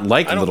 They're not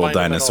like little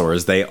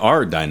dinosaurs. They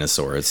are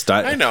dinosaurs.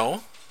 I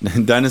know.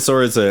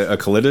 Dinosaur is a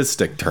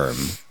collidistic term.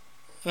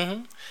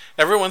 Mm-hmm.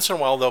 Every once in a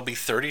while, there'll be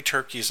 30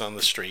 turkeys on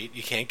the street.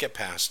 You can't get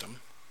past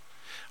them.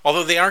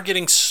 Although they are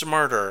getting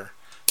smarter.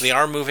 They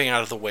are moving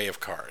out of the way of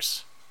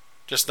cars.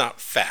 Just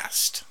not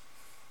fast.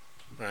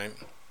 Right?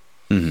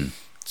 Mm-hmm.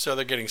 So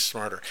they're getting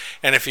smarter.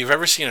 And if you've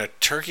ever seen a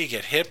turkey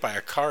get hit by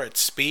a car at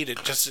speed,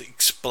 it just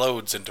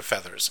explodes into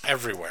feathers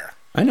everywhere.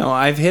 I know.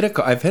 I've hit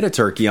a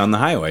turkey on the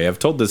highway. I've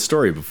told this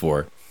story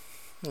before.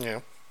 Yeah.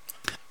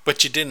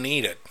 But you didn't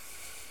eat it.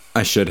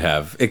 I should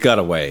have. It got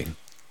away.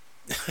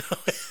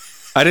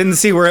 I didn't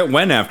see where it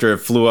went after it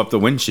flew up the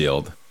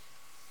windshield.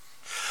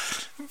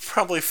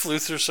 Probably flew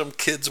through some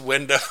kid's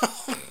window.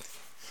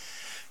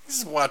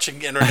 He's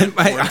watching internet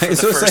porn for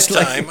the first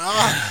time.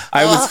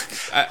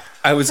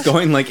 I was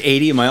going like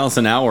 80 miles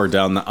an hour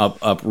down the up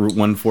Route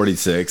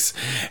 146.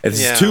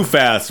 It's too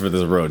fast for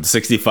this road.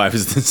 65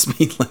 is the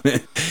speed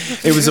limit.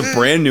 It was a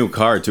brand new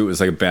car too. It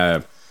was like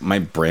my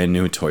brand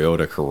new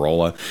Toyota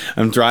Corolla.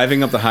 I'm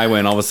driving up the highway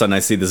and all of a sudden I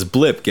see this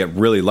blip get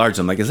really large.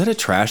 I'm like, is that a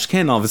trash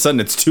can? All of a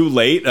sudden it's too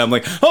late. And I'm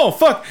like, oh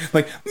fuck!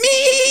 Like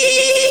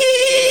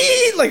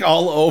me, like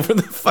all over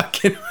the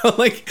fucking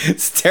like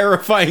it's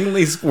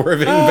terrifyingly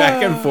swerving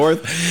back and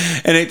forth,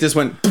 and it just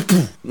went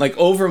like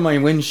over my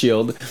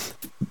windshield.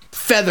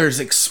 Feathers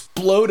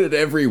exploded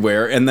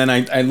everywhere, and then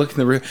I look in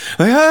the rear,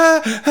 like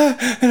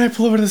and I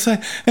pull over to the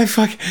side, and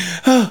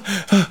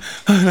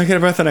and I get a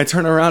breath, and I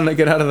turn around, and I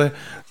get out of the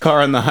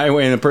car on the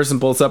highway, and a person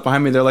pulls up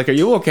behind me. They're like, "Are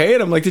you okay?"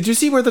 And I'm like, "Did you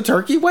see where the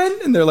turkey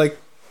went?" And they're like,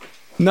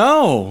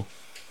 "No."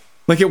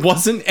 Like it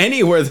wasn't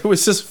anywhere. There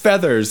was just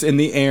feathers in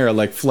the air,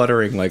 like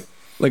fluttering, like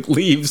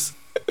leaves.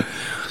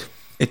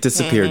 It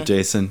disappeared,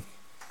 Jason.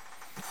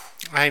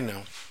 I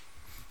know.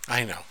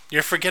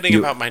 You're forgetting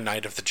about my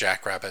night of the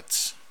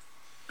jackrabbits.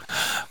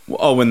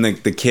 Oh, when the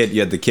kid, you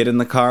had the kid in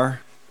the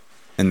car,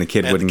 and the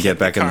kid wouldn't get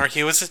back in the car.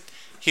 He was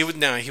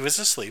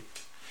asleep,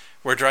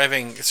 We're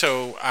driving.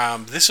 So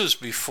this was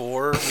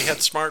before we had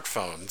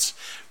smartphones.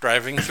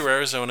 Driving through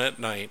Arizona at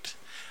night.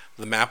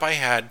 The map I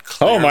had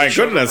clearly Oh my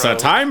showed goodness, a road.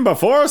 time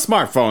before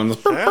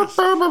smartphones. Yes.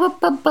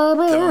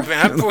 The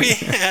map we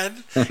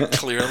had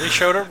clearly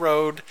showed a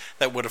road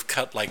that would have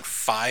cut like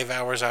 5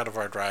 hours out of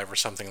our drive or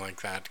something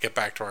like that to get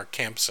back to our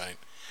campsite.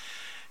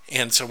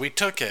 And so we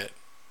took it,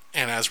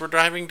 and as we're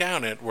driving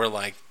down it, we're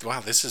like,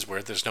 wow, this is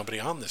weird. There's nobody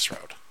on this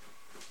road.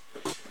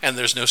 And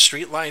there's no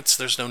street lights,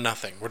 there's no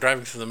nothing. We're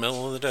driving through the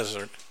middle of the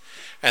desert,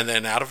 and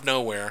then out of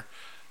nowhere,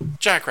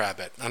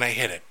 jackrabbit, and I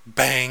hit it.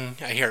 Bang!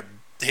 I hear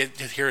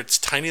its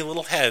tiny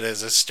little head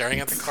as it's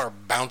staring at the car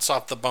bounce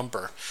off the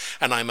bumper,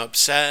 and I'm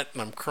upset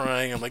and I'm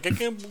crying. I'm like, I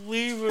can't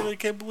believe it! I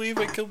can't believe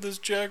I killed this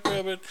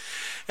jackrabbit.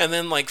 And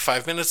then like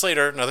 5 minutes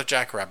later, another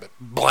jackrabbit.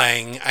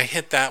 Blang! I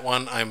hit that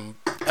one. I'm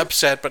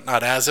upset, but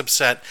not as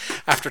upset.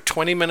 After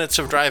 20 minutes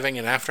of driving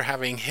and after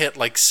having hit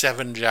like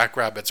 7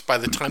 jackrabbits, by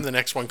the time the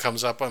next one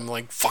comes up, I'm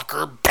like,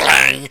 fucker,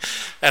 bang!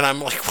 And I'm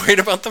like worried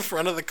about the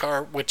front of the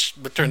car, which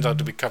turns out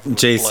to be covered with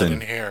Jason, blood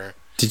and hair.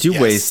 Did you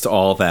waste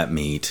all that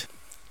meat?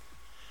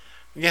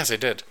 Yes, I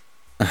did.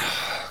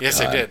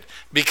 Yes, I did.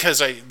 Because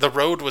the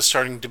road was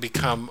starting to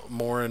become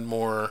more and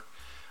more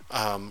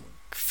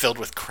filled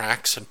with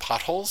cracks and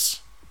potholes.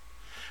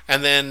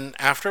 And then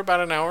after about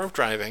an hour of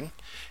driving,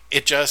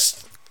 it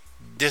just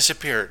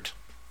disappeared.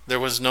 There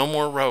was no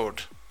more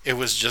road. It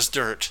was just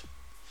dirt.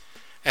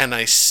 And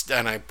I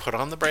put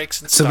on the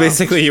brakes and stopped. So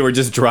basically you were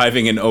just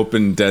driving an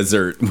open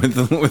desert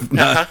with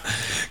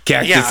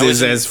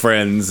cactuses as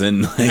friends.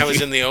 And like... I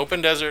was in the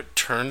open desert,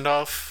 turned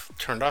off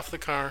the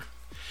car,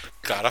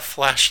 got a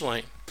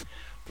flashlight,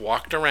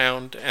 walked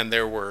around, and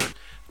there were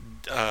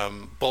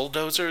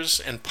bulldozers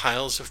and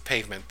piles of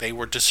pavement. They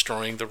were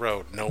destroying the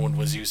road. No one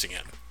was using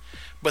it.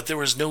 But there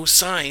was no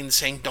sign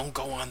saying, don't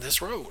go on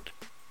this road.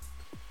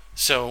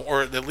 So,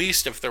 or at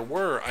least if there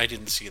were, I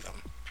didn't see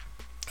them.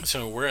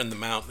 So we're in the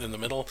mountain in the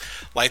middle.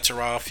 Lights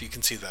are off. You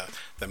can see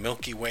the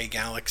Milky Way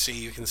galaxy.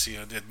 You can see,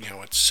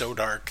 it's so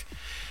dark.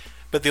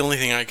 But the only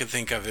thing I could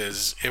think of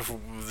is if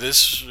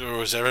this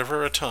was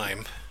ever a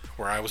time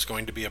where I was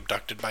going to be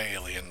abducted by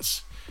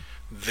aliens,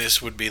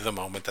 this would be the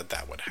moment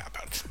that would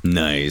happen.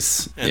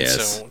 Nice. And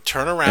yes. so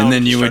turn around. And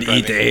then you would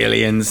eat the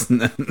aliens.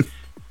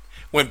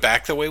 Went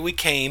back the way we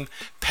came,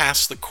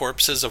 past the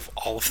corpses of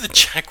all of the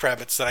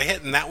jackrabbits that I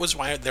hit. And that was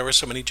why there were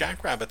so many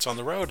jackrabbits on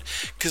the road,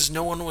 because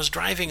no one was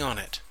driving on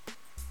it.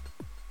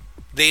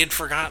 They had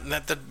forgotten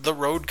that the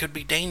road could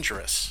be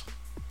dangerous.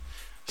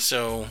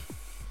 So,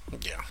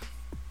 yeah.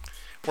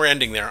 We're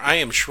ending there. I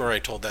am sure I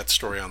told that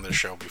story on this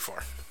show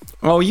before.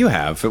 Oh, you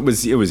have. It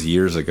was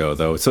years ago,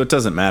 though, so it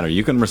doesn't matter.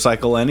 You can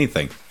recycle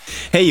anything.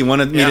 Hey, you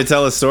wanted me to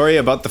tell a story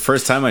about the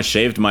first time I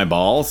shaved my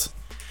balls?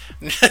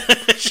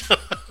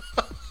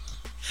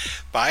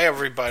 Bye,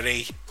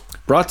 everybody.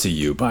 Brought to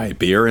you by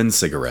beer and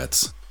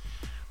cigarettes.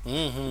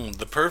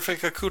 The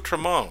perfect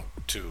accoutrement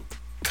to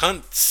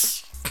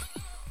cunts.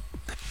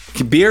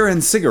 Beer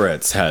and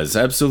cigarettes has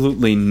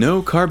absolutely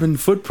no carbon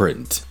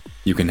footprint.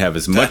 You can have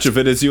as much of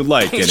it as you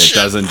like, and it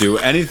doesn't do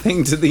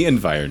anything to the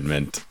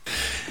environment.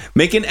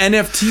 Make an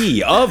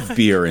NFT of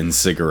beer and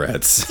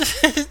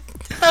cigarettes.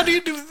 How do you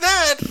do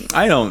that?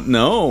 I don't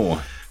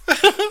know.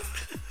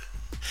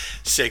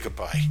 Say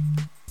goodbye.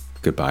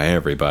 Goodbye,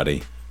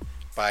 everybody.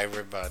 Bye,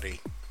 everybody.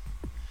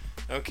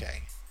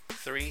 Okay.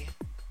 3,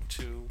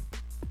 2,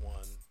 1.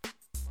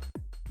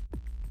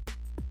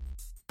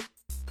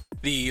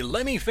 The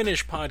Lemme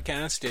Finish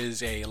podcast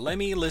is a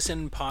Lemme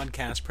Listen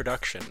podcast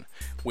production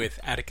with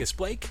Atticus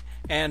Blake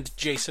and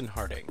Jason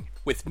Harding,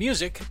 with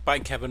music by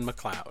Kevin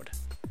MacLeod.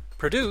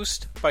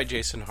 Produced by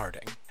Jason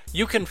Harding.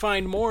 You can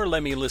find more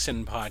Lemme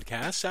Listen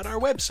podcasts at our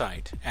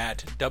website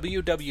at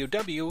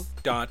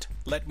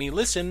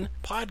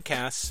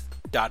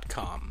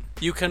www.letmelistenpodcasts.com.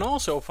 You can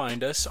also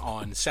find us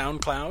on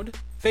SoundCloud,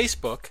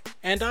 Facebook,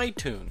 and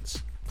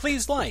iTunes.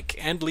 Please like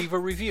and leave a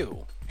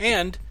review.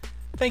 And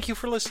thank you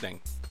for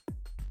listening.